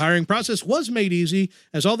 However, the hiring process was made easy,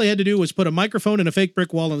 as all they had to do was put a microphone and a fake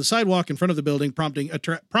brick wall on the sidewalk in front of the building, promptly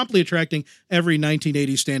attracting every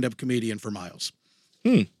 1980s stand-up comedian for miles.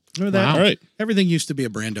 Remember that? Wow. All right. Everything used to be a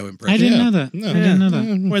Brando impression. I didn't Yeah. know that. No. I didn't know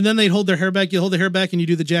that. Where then they'd hold their hair back. You hold the hair back and you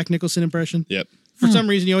do the Jack Nicholson impression. Yep. For some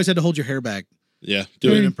reason, you always had to hold your hair back. Yeah. Do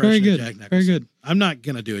Do an it. impression Very of good. Jack Nicholson. Very good. I'm not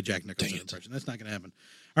going to do a Jack Nicholson Dang it. impression. That's not going to happen.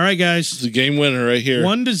 All right, guys. It's the game winner right here.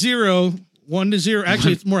 1-0. 1-0.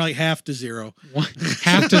 Actually, it's more like 0.5-0.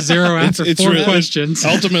 Half to zero after it's four really- questions.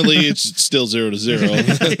 Ultimately, it's still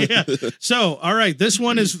 0-0. Yeah. So, all right. This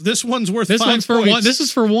one's worth This 5 one's for points. one. This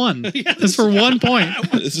is for one. This is for 1 point.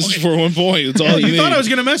 This is for 1 point. It's all You you thought need. I was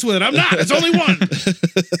going to mess with it. I'm not. It's only one.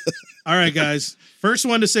 All right, guys. First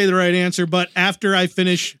one to say the right answer, but after I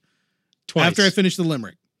finish Twice. the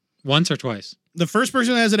limerick. Once or twice. The first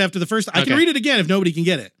person has it after the first. I can Okay. read it again if nobody can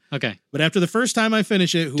get it. Okay. But after the first time I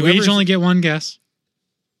finish it, Do we each whoever. only get one guess?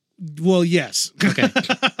 Well, yes. Okay.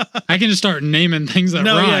 I can just start naming things that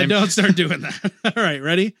No, yeah, rhyme. don't start doing that. All right,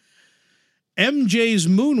 ready? MJ's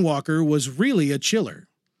Moonwalker was really a chiller.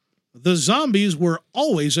 The zombies were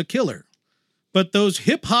always a killer. But those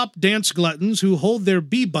hip-hop dance gluttons who hold their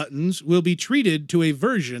B buttons will be treated to a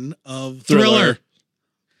version of Thriller.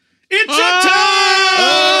 It's a tie!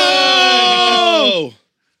 Oh!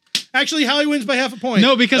 Actually, Howie wins by half a point.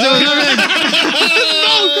 No, because it was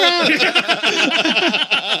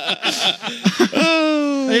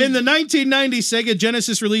In the 1990 Sega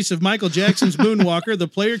Genesis release of Michael Jackson's Moonwalker, the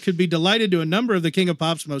player could be delighted to a number of the King of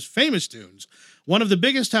Pop's most famous tunes. One of the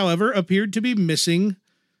biggest, however, appeared to be missing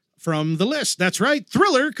from the list. That's right.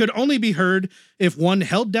 Thriller could only be heard if one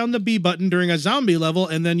held down the B button during a zombie level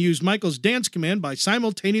and then used Michael's dance command by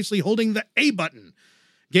simultaneously holding the A button.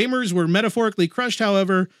 Gamers were metaphorically crushed,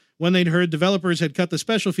 however, when they'd heard developers had cut the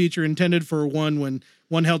special feature intended for one when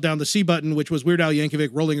one held down the C button, which was Weird Al Yankovic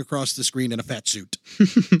rolling across the screen in a fat suit.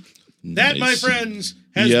 That, my Nice. friends,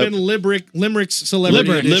 has Yep. been Limerick's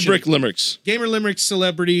Celebrity Edition. Limerick Limericks. Gamer Limerick's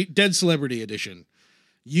Dead Celebrity Edition.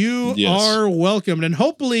 You Yes. are welcome. And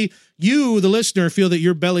hopefully you, the listener, feel that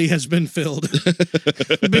your belly has been filled.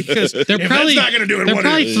 Because They're if probably that's not going to do it, they're what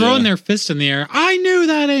probably is? throwing their fists in the air. I knew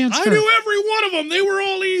that answer. I knew every one of them. They were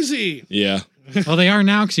all easy. Yeah. Well, they are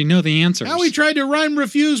now because you know the answers. Now we tried to rhyme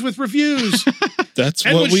refuse with refuse. That's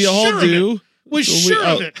And what was we all sure of do. Was sure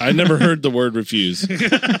of it. I never heard the word refuse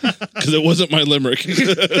because it wasn't my limerick.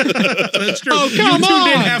 That's true. Oh, You come tuned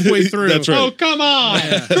in on. halfway through. That's right. Oh, come on.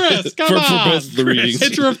 Chris, come for on. both the readings.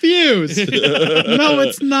 It's refuse. No,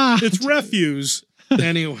 it's not. It's refuse.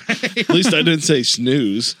 Anyway. At least I didn't say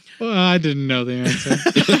snooze. Well, I didn't know the answer.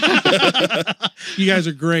 You guys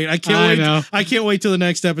are great. I can't I wait. know. I can't wait till the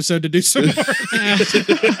next episode to do some more.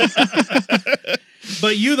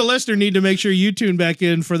 But you, the listener, need to make sure you tune back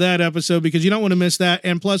in for that episode because you don't want to miss that.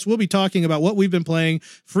 And plus, we'll be talking about what we've been playing,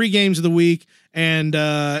 free games of the week, and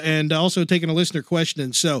also taking a listener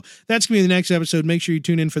question. So that's gonna be the next episode. Make sure you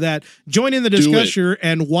tune in for that. Join in the Discusser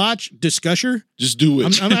and watch Discusser. Just do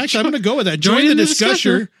it. I'm going to go with that. Join the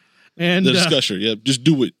Discusser. And the Discusser. Yeah, just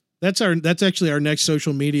do it. that's actually our next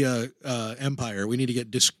social media empire. We need to get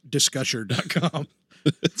discusser.com.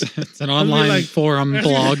 It's an online forum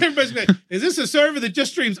blog. Everybody's like, is this a server that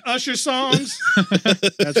just streams Usher songs?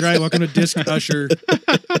 That's right. Welcome to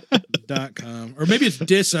discusher.com. Or maybe it's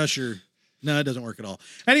disusher. No, it doesn't work at all.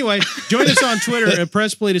 Anyway, join us on Twitter at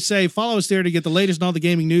Press Play to Say. Follow us there to get the latest in all the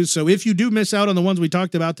gaming news. So if you do miss out on the ones we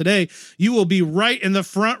talked about today, you will be right in the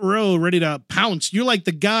front row ready to pounce. You're like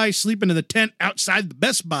the guy sleeping in the tent outside the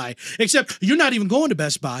Best Buy, except you're not even going to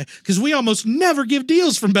Best Buy because we almost never give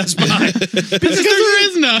deals from Best Buy. because there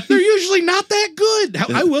is none. They're usually not that good.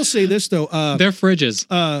 I will say this, though. They're fridges.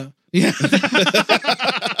 Yeah.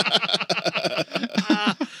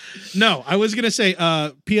 No, I was going to say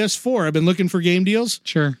PS4. I've been looking for game deals.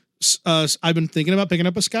 Sure. I've been thinking about picking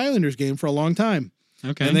up a Skylanders game for a long time.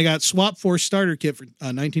 Okay. And they got Swap Force starter kit for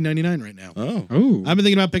 $19.99 right now. Oh. Ooh. I've been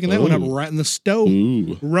thinking about picking that one up right in the stove.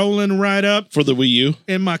 Ooh. Rolling right up For the Wii U?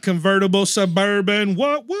 in my convertible Suburban.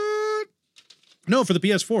 What? No, for the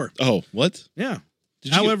PS4. Oh, what? Yeah.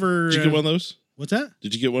 Did you However, did you get one of those? what's that?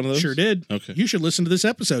 Did you get one of those? Sure did. Okay. You should listen to this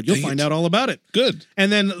episode. You'll Dang find it. out all about it. Good.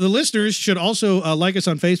 And then the listeners should also like us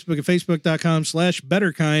on Facebook at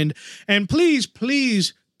facebook.com/betterkind. And please,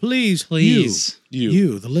 Please.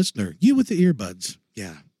 you, the listener, you with the earbuds.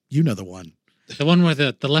 Yeah, you know the one. The one where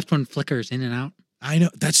the left one flickers in and out. I know.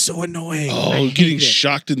 That's so annoying. Oh, hate getting it.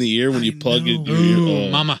 shocked in the ear when I you plug it in know. your Ooh, ear.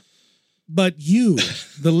 Oh. mama. But you,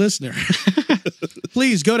 the listener,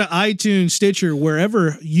 please go to iTunes, Stitcher,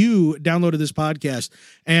 wherever you downloaded this podcast,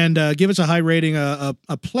 and give us a high rating, a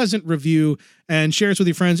pleasant review, and share us with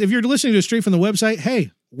your friends. If you're listening to it straight from the website,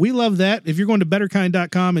 hey, we love that. If you're going to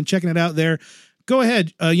betterkind.com and checking it out there, go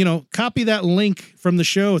ahead, copy that link from the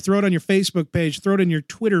show, throw it on your Facebook page, throw it in your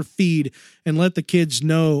Twitter feed, and let the kids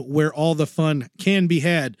know where all the fun can be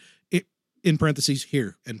had, in parentheses,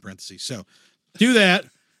 here, in parentheses. So do that.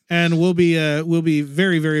 And we'll be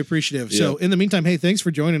very, very appreciative. So in the meantime, hey, thanks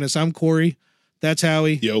for joining us. I'm Corey. That's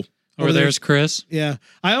Howie. Yo. Or there's Chris. Yeah.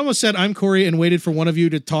 I almost said I'm Corey and waited for one of you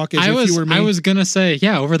to talk as if you were me. I was gonna say,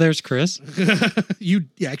 yeah, over there's Chris. You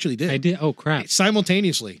actually did. I did. Oh crap.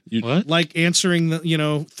 Simultaneously. What? Like answering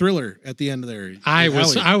the, Thriller at the end of there. I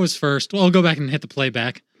Howie. was first. Well, I'll go back and hit the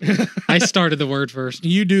playback. I started the word first.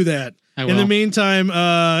 You do that. I In will. the meantime,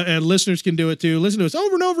 and listeners can do it too. Listen to us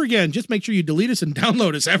over and over again. Just make sure you delete us and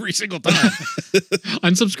download us every single time.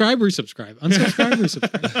 Unsubscribe, resubscribe. Unsubscribe,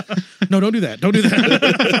 resubscribe. No, don't do that. Don't do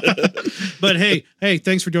that. But hey,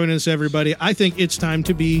 thanks for joining us, everybody. I think it's time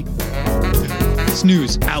to be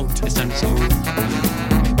Snooze. Out. It's time to snooze.